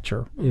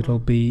Thatcher. It'll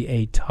be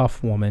a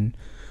tough woman.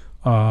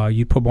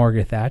 You put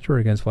Margaret Thatcher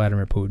against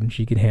Vladimir Putin,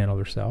 she can handle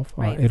herself.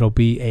 Right. It'll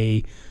be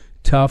a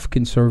tough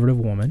conservative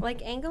woman.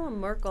 like Angela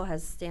Merkel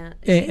has stood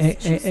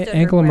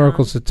Angela her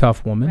Merkel's ground. a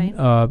tough woman.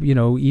 Right.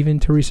 Even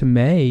Theresa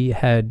May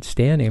had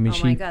standing. I mean,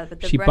 Oh my God,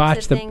 but the she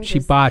Brexit thing she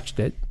just- botched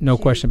it. No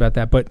question about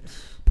that. But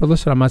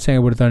listen, I'm not saying I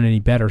would have done any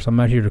better. So I'm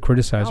not here to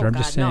criticize her. I'm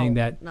just saying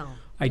that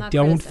I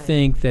don't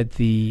think that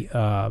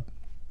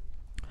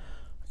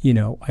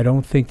I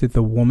don't think that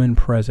the woman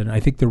president. I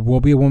think there will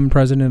be a woman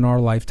president in our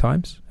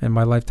lifetimes, and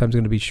my lifetime's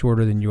going to be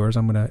shorter than yours.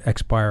 I'm going to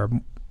expire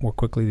more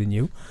quickly than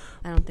you.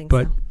 I don't think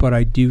so. But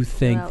I do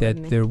think out with that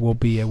me. there will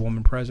be a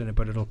woman president,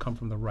 but it'll come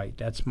from the right.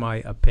 That's my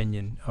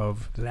opinion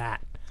of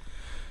that.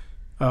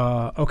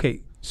 Okay,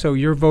 so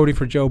you're voting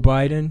for Joe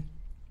Biden?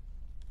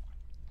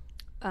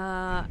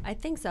 I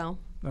think so.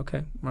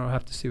 Okay, I'll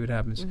have to see what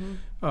happens.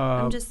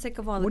 I'm just sick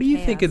of all the What do you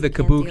think chaos. of the I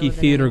can't deal Kabuki with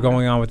it Theater anymore.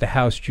 going on with the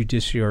House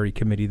Judiciary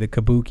Committee, the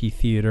Kabuki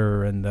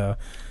Theater, and the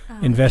I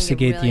think it investigate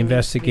really the needs to be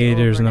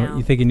investigators? over And now.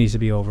 you think it needs to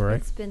be over, right?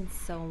 It's been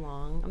so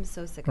long. I'm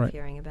so sick Right. of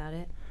hearing about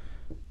it.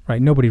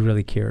 Right, nobody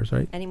really cares,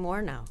 right?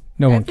 Anymore now.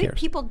 No I one think cares.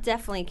 people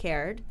definitely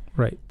cared,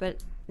 Right.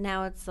 but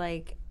now it's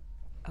like,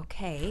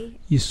 okay.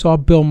 You saw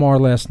Bill Maher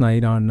last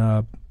night on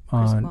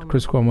Cuomo.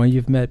 Chris Cuomo.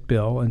 You've met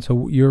Bill, and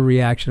so your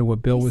reaction to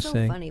what Bill He's was so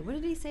saying. funny. What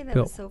did he say that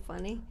Bill- was so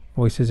funny?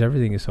 Well, he says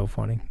everything is so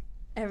funny.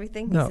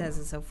 Everything he No. says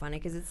is so funny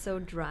because it's so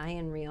dry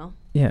and real.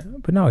 Yeah,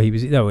 but no,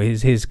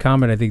 his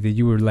comment I think that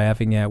you were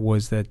laughing at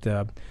was that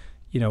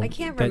I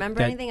can't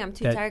remember anything. I'm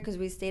too tired because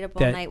we stayed up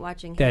all night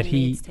watching that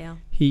Handmaid's Tale.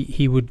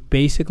 he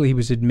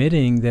was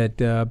admitting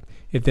that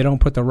if they don't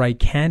put the right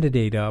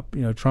candidate up,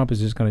 Trump is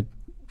just going to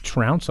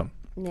trounce them.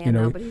 Yeah,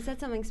 no, but he said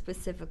something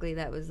specifically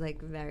that was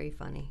like very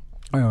funny.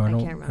 I can't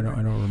remember.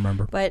 I don't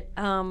remember. But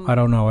I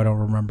don't know. I don't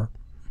remember.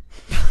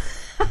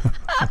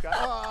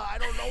 I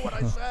don't know what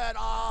I said.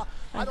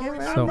 I don't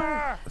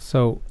remember.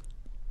 So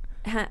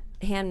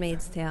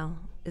Handmaid's Tale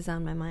is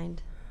on my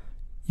mind.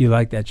 you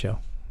like that show?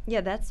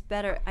 Yeah, that's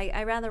better.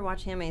 I rather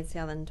watch Handmaid's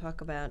Tale than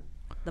talk about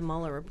the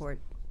Mueller report.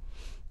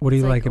 What do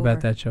you It's like like about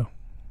over. that show?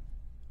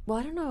 Well,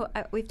 I don't know.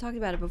 We've talked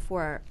about it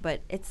before,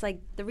 but it's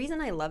like the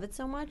reason I love it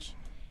so much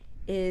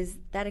is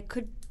that it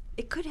could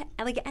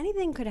like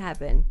anything could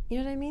happen. You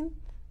know what I mean?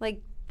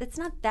 Like it's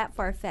not that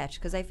far fetched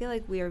because I feel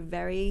like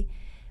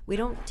we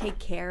don't take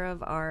care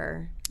of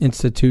our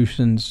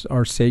Institutions are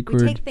we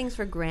sacred. take things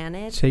for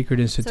granted. Sacred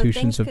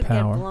institutions so of things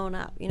power. could get blown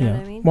up. You know what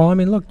I mean? Well, I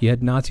mean, look, you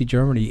had Nazi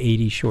Germany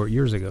 80 short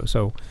years ago,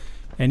 so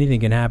anything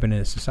can happen in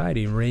a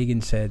society. And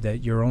Reagan said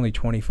that you're only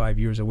 25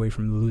 years away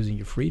from losing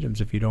your freedoms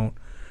if you don't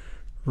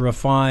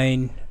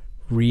refine,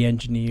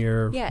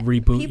 re-engineer,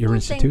 reboot your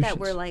institutions. People think that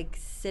we're like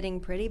sitting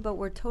pretty, but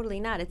we're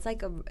totally not. It's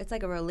like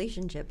a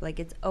relationship.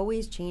 Like it's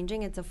always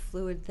changing. It's a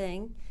fluid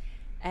thing,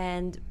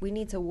 and we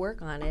need to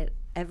work on it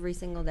every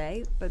single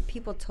day. But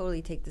people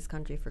totally take this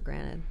country for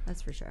granted.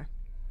 That's for sure.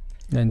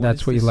 And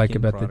that's what you like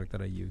about the product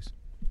that I use.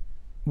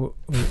 Well,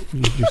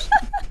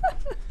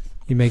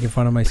 you making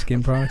fun of my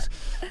skin products?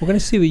 We're gonna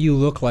see what you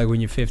look like when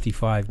you're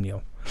 55,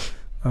 Neil.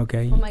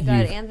 Okay. Oh my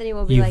God, Anthony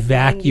will be like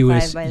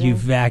 95 by then. You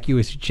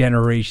vacuous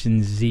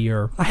Generation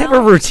Zer. I have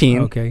a routine.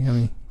 Okay, I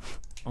mean,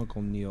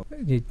 Uncle Neil.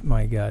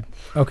 my God.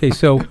 Okay,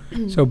 so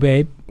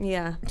babe,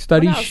 Yeah.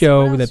 studies What else?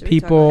 show What else that should we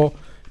talk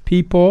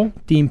people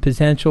deem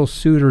potential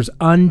suitors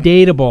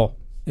undateable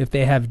if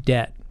they have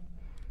debt.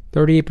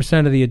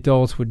 38% of the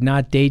adults would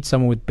not date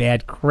someone with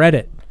bad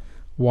credit.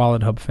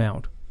 Wallet Hub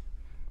found.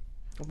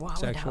 Wallet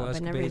Sexual Hub, I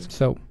never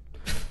escapades. even-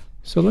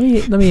 So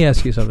let me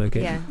ask you something.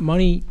 Okay, Yeah.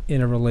 money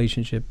in a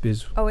relationship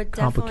is it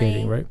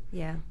complicating, definitely- right?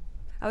 Yeah.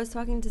 I was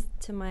talking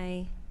to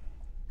my,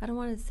 I don't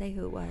want to say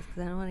who it was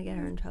because I don't want to get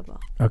her in trouble.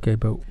 Okay,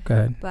 but go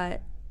ahead.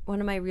 But one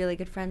of my really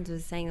good friends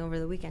was saying over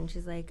the weekend,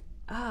 she's like,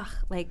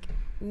 like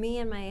me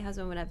and my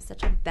husband would have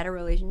such a better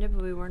relationship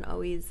if we weren't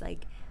always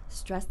like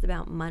stressed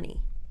about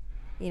money,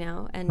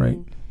 and Right.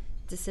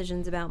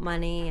 decisions about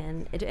money,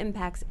 and it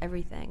impacts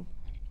everything.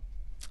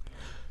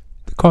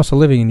 The cost of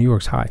living in New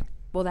York's high,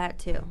 Well, that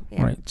too.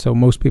 Yeah. right? So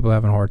most people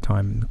have a hard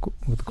time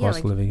with the Yeah, cost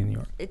like, of living in New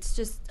York. It's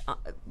just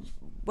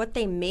what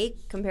they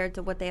make compared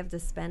to what they have to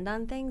spend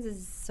on things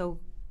is so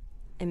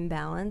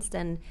imbalanced,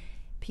 and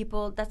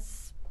people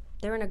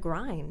they're in a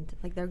grind.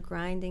 Like they're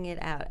grinding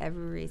it out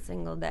every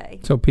single day.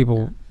 So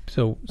people,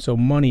 so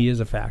money is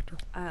a factor.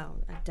 Oh,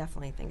 I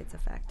definitely think it's a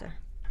factor.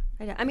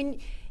 I mean,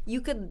 you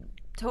could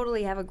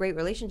totally have a great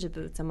relationship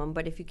with someone,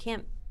 but if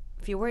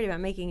you're worried about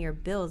making your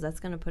bills, that's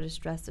going to put a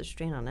stress or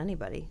strain on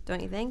anybody,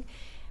 don't you think?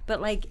 But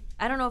like,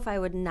 I don't know if I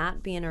would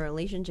not be in a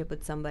relationship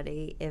with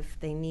somebody if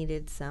they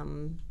needed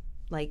some,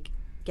 like,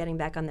 getting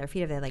back on their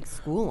feet, if they had like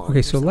school loans.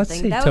 Okay, so or let's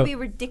something. say that would be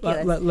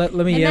ridiculous. Let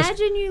me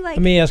Imagine you like.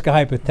 Let me ask a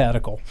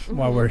hypothetical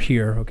while we're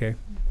here. Okay,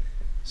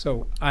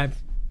 so I'm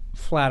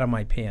flat on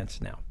my pants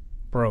now,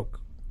 broke,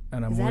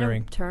 and I'm Is that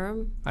wearing. a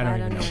term? I don't Flat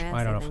even on know. your ass,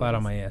 I don't know. think Flat it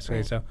on is. my ass. Okay,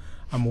 Right. so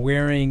I'm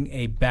wearing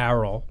a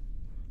barrel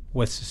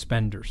with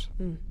suspenders.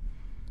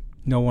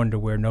 No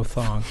underwear, no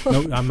thong.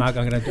 No, I'm not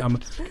gonna.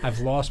 I've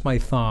lost my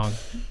thong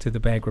to the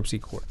bankruptcy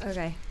court.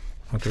 Okay.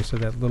 Okay, so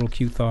that little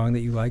cute thong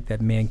that you like,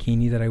 that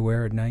mankini that I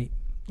wear at night.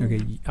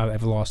 Okay,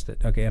 I've lost it.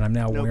 Okay, and I'm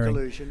now wearing.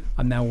 collusion.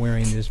 I'm now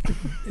wearing this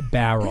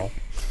barrel.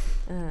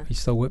 Are you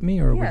still with me,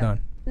 or are we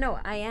done? No,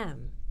 I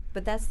am.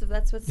 But that's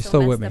what's You're so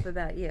still with messed me. up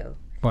about you.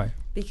 Why?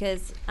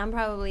 Because I'm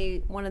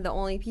probably one of the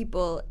only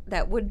people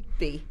that would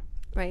be,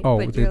 right? Oh,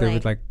 but they you're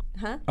would like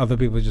huh? other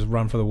people just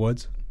run for the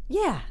woods.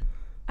 Yeah,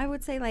 I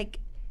would say like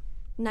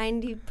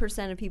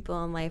 90% of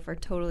people in life are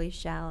totally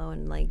shallow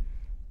and like.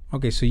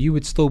 Okay, so you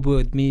would still be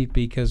with me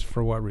because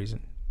for what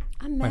reason?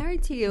 I'm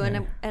married to you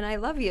and I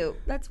love you.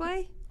 That's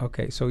why.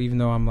 Okay, so even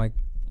though I'm like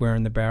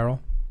wearing the barrel,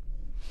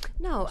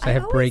 No, So I I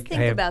have always I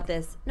think have- about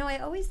this. No, I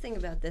always think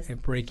about this. I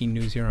have breaking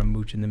news here on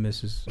Mooch and the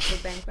Missus.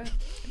 We're bankrupt.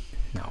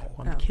 No,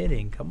 I'm Oh.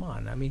 kidding. Come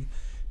on. I mean,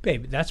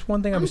 babe, that's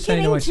one thing I I'm was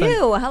saying to kidding my son.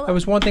 too. Hello. That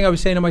was one thing I was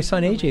saying to my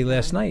son AJ my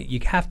last night. You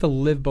have to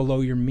live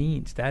below your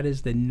means. That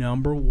is the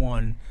number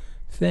one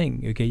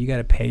thing. Okay, you got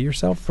to pay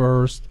yourself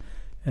first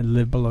and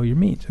live below your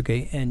means.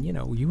 Okay, and you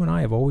know, you and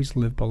I have always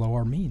lived below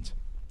our means.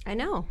 I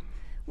know.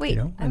 Wait, You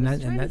know, I and was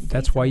that trying and to that, say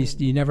that's why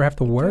something. you never have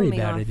to You threw worry me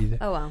about off. it either.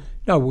 Oh well.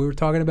 No, we were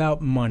talking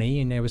about money,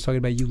 and I was talking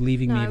about you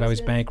leaving No, me I if I was was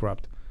gonna-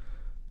 bankrupt.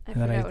 I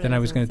And then forgot what then I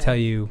was going gonna to tell say.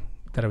 you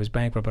that I was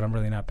bankrupt, but I'm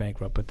really not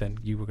bankrupt. But then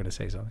you were going to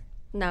say something.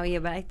 No, yeah,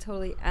 but I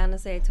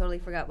totally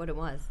forgot what it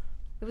was.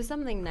 It was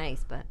something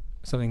nice, but.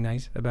 Something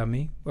nice about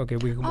me? Okay,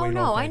 we can Oh wait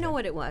no, all day I know then.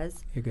 what it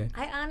was. Okay.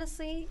 I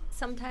honestly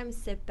sometimes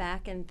sit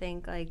back and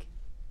think like,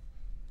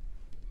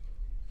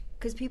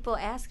 because people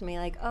ask me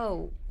like,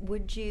 "Oh,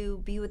 would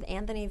you be with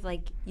Anthony if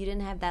like you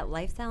didn't have that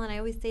lifestyle?" And I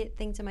always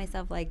think to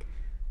myself like,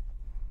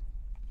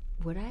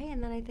 "Would I?"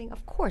 And then I think,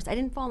 "Of course, I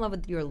didn't fall in love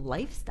with your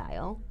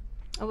lifestyle."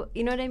 Oh,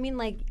 you know what I mean?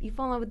 Like you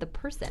fall in love with the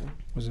person.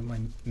 Was it my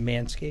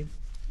Manscaped?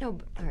 No,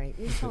 all right,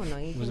 you're so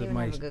annoying. You Was can't it even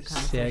my have a good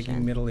sagging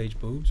conversation. middle-aged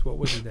boobs? What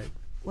was it that?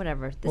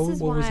 Whatever. This What, is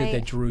what why was it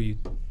that drew you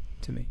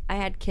to me? I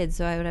had kids,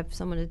 so I would have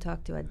someone to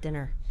talk to at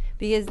dinner.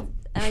 Because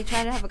and I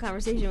tried to have a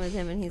conversation with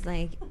him, and he's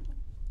like,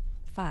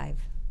 5.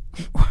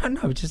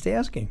 No, just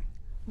asking.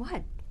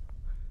 What?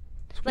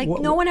 Like,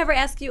 What- no one ever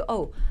asked you,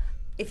 oh,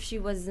 if she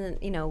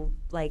wasn't, you know,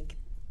 like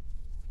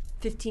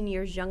 15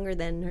 years younger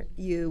than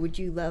you, would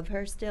you love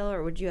her still,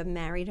 or would you have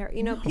married her?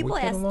 You know, No, people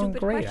we get ask along stupid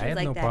great. questions I have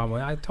like no that.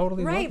 problem. I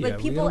totally Right, love you.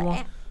 but We people, get along,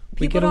 we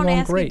people get don't along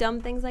ask great. you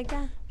dumb things like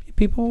that.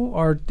 People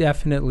are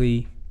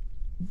definitely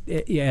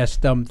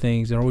ask dumb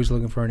things. They're always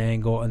looking for an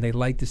angle, and they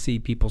like to see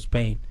people's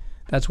pain.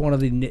 That's one of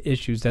the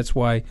issues. That's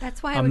why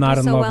That's why I I'm would not do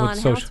in so love well with on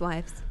social.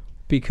 Housewives.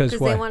 Because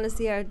Because why? they want to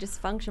see our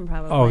dysfunction,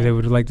 probably. Oh, they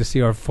would like to see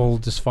our full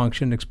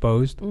dysfunction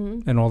exposed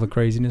and all the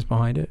craziness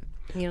behind it.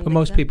 You don't But think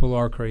most so? people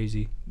are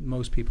crazy.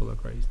 Most people are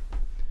crazy.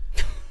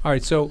 All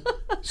right, so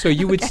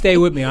you would stay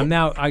with me.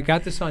 I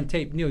got this on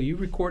tape. Neil, you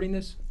recording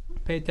this?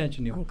 Pay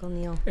attention, Neil. Uncle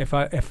Neil. If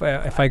I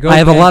go, I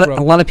have a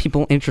bankrupt- lot of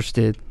people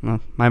interested. Oh,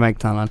 my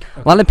mic's not on.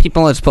 A lot of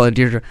people. Let's pull it,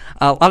 Deirdre.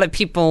 A lot of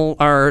people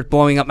are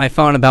blowing up my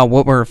phone about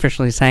what we're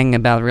officially saying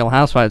about Real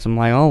Housewives. I'm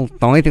like, oh,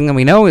 the only thing that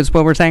we know is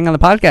what we're saying on the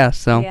podcast.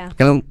 So Yeah.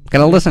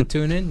 gotta listen.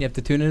 Tune in. You have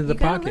to tune into the You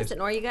gotta podcast listen,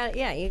 or you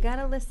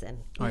gotta listen.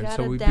 You All right, so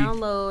gotta we be-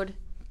 download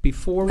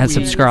before And we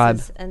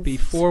subscribe.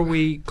 Before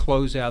we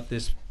close out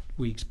this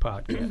week's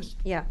podcast,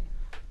 Yeah.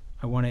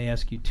 I want to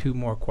ask you 2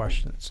 more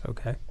questions.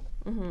 Okay?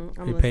 Mm-hmm. Are I'm you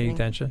listening. paying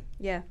attention?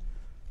 Yeah.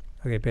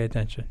 Okay, pay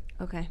attention.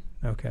 Okay.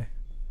 Okay.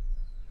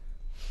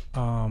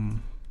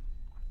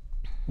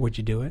 Would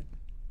you do it?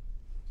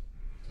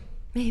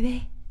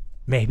 Maybe.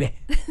 Maybe.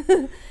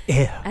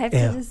 Yeah. I have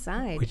to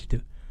decide Would you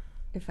do?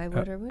 if I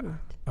would or wouldn't.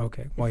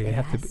 Okay. Well, If you they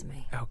have to. ask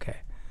me. Okay.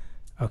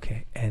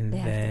 Okay. And They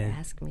then. have to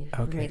ask me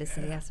for me to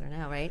say yes or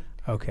no, right?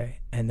 Okay.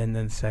 And then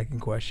the second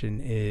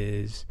question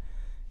is.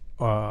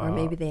 Or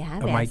maybe they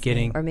have am I asked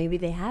getting? me. Or maybe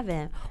they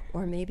haven't.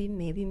 Or maybe. I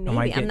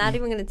I'm getting- not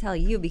even going to tell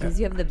you because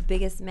you have the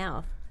biggest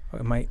mouth.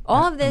 Am I?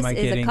 All of this am I is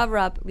a getting- cover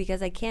up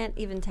because I can't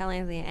even tell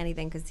Anthony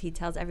anything because he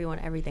tells everyone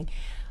everything.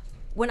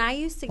 When I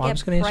used to Well, I'm get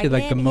just gonna ask you,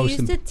 pregnant, like, the most he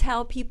used to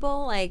tell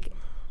people like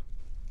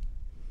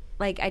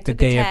I took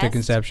day a after test.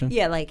 conception?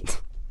 Yeah, like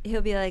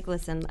he'll be like,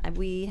 "Listen,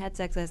 we had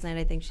sex last night.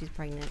 I think she's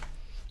pregnant,"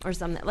 or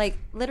something. Like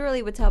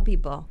literally would tell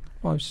people.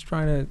 Well, I'm just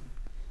trying to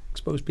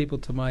expose people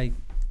to my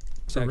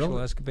sexual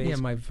escapades. Yeah,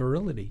 my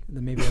virility.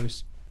 Then maybe I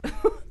was.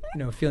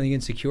 feeling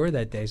insecure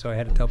that day, so I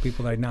had to tell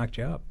people that I knocked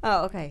you up.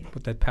 Oh, okay.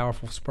 With that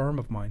powerful sperm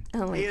of mine.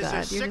 Oh my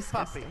God, you're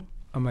disgusting.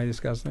 Am I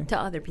disgusting? To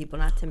other people,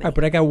 not to me. All right,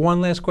 but I got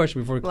one last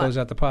question before we close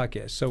What? out the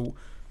podcast. So,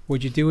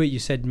 would you do it? You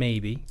said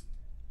maybe.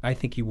 I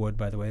think you would,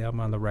 by the way. I'm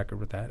on the record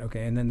with that.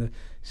 Okay, and then the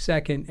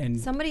second and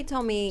somebody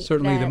told me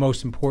certainly the that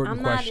most important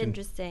I'm question. not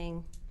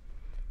interesting.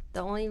 The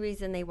only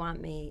reason they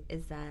want me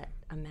is that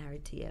I'm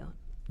married to you.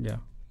 Yeah.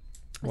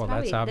 There's Well,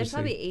 probably, that's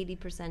obviously. There's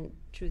probably 80%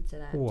 truth to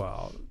that.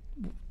 Well,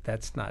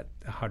 that's not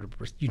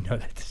 100%. You know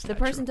that's The not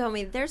person true. told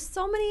me there's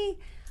so many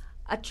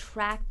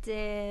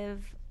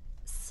attractive,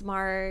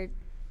 smart,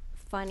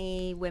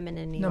 funny women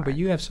in New No, York. but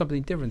you have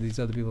something different these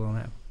other people don't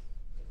have.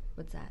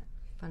 What's that?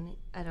 Funny?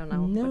 I don't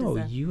know. No, what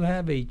is that? you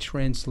have a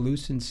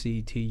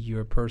translucency to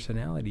your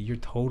personality. You're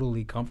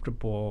totally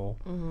comfortable,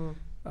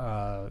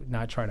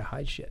 not trying to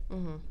hide shit.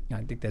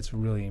 I think that's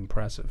really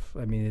impressive.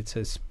 I mean, it's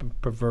a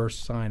perverse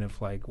sign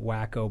of like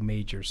wacko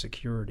major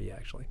security,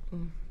 actually,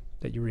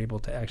 that you're able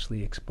to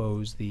actually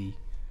expose the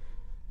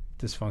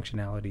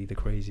dysfunctionality, the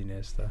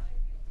craziness,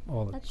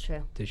 all the That's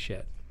true. the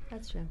shit.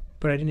 That's true.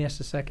 But I didn't ask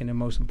the second and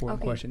most important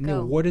Okay, question. go.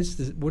 No, what is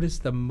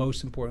the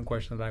most important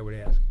question that I would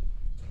ask?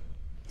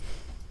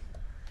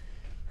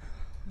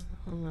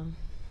 I don't know.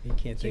 You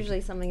can't It's say.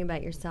 usually something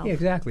about yourself. Yeah,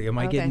 exactly. Am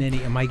I Okay. getting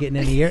any? Am I getting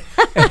any air?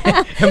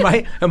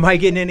 am I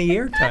getting any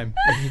airtime?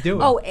 If you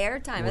do it. Oh,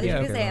 airtime. I thought you Yeah, were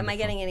going to okay, say, am I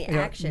getting any Yeah,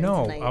 action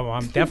No, tonight?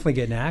 I'm definitely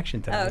getting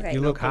action tonight. Okay.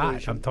 You No look hot.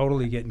 collusion. I'm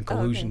totally getting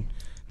collusion.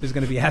 There's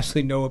going to be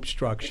absolutely no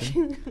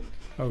obstruction.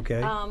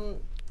 Okay.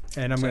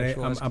 And I'm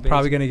Sexual I'm escapades.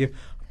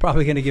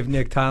 probably gonna give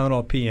Nick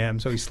Tylenol PM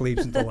so he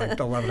sleeps until like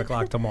 11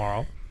 o'clock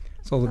tomorrow.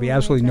 So there'll be Oh my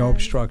absolutely no God.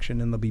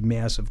 obstruction and there'll be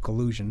massive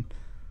collusion.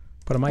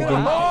 But am I Oh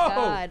getting? my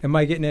God. Am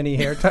I getting any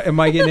airtime? Am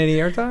I getting any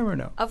airtime or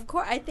no? Of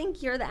course. I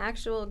think you're the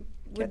actual,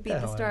 would be the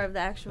hell star out. of the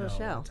actual No,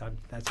 show.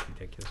 That's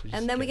ridiculous. We're And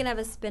just then we kidding. can have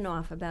a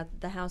spin-off about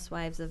the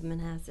housewives of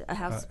Manhasset,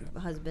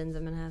 husbands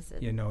of Manhasset.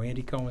 You know,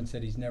 Andy Cohen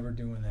said he's never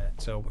doing that,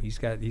 so he's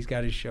got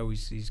his show.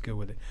 He's good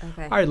with it.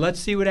 Okay. All right, let's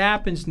see what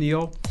happens,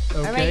 Neil. Okay,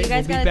 All right, you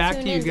guys we'll gotta be back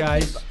tune to you in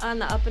guys. keep on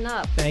the up and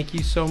up. Thank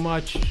you so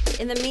much.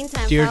 In the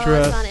meantime, Deirdre follow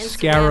us on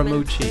Instagram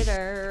and Scaramucci.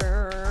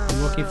 Twitter.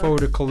 I'm looking forward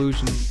to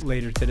collusion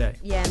later today.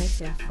 Yeah, me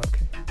too.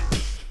 Okay.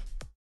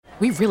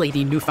 We really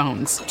need new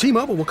phones.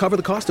 T-Mobile will cover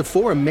the cost of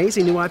 4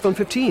 amazing new iPhone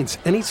 15s,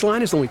 and each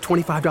line is only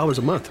 $25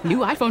 a month. New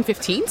iPhone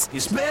 15s?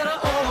 It's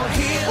better over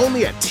here.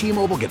 Only at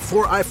T-Mobile, get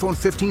 4 iPhone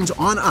 15s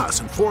on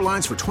us and 4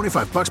 lines for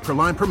 $25 per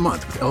line per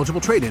month with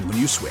eligible trade-in when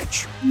you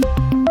switch.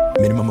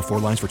 Minimum of 4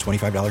 lines for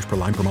 $25 per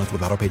line per month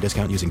with autopay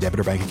discount using debit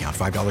or bank account.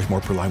 $5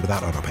 more per line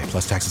without autopay,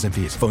 plus taxes and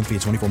fees. Phone fee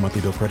at 24 monthly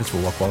bill credits for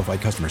well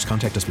qualified customers.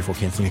 Contact us before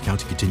canceling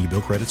account to continue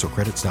bill credits or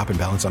credit stop and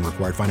balance on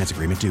required finance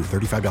agreement due.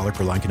 $35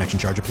 per line connection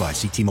charge applies.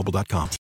 See T-Mobile.com.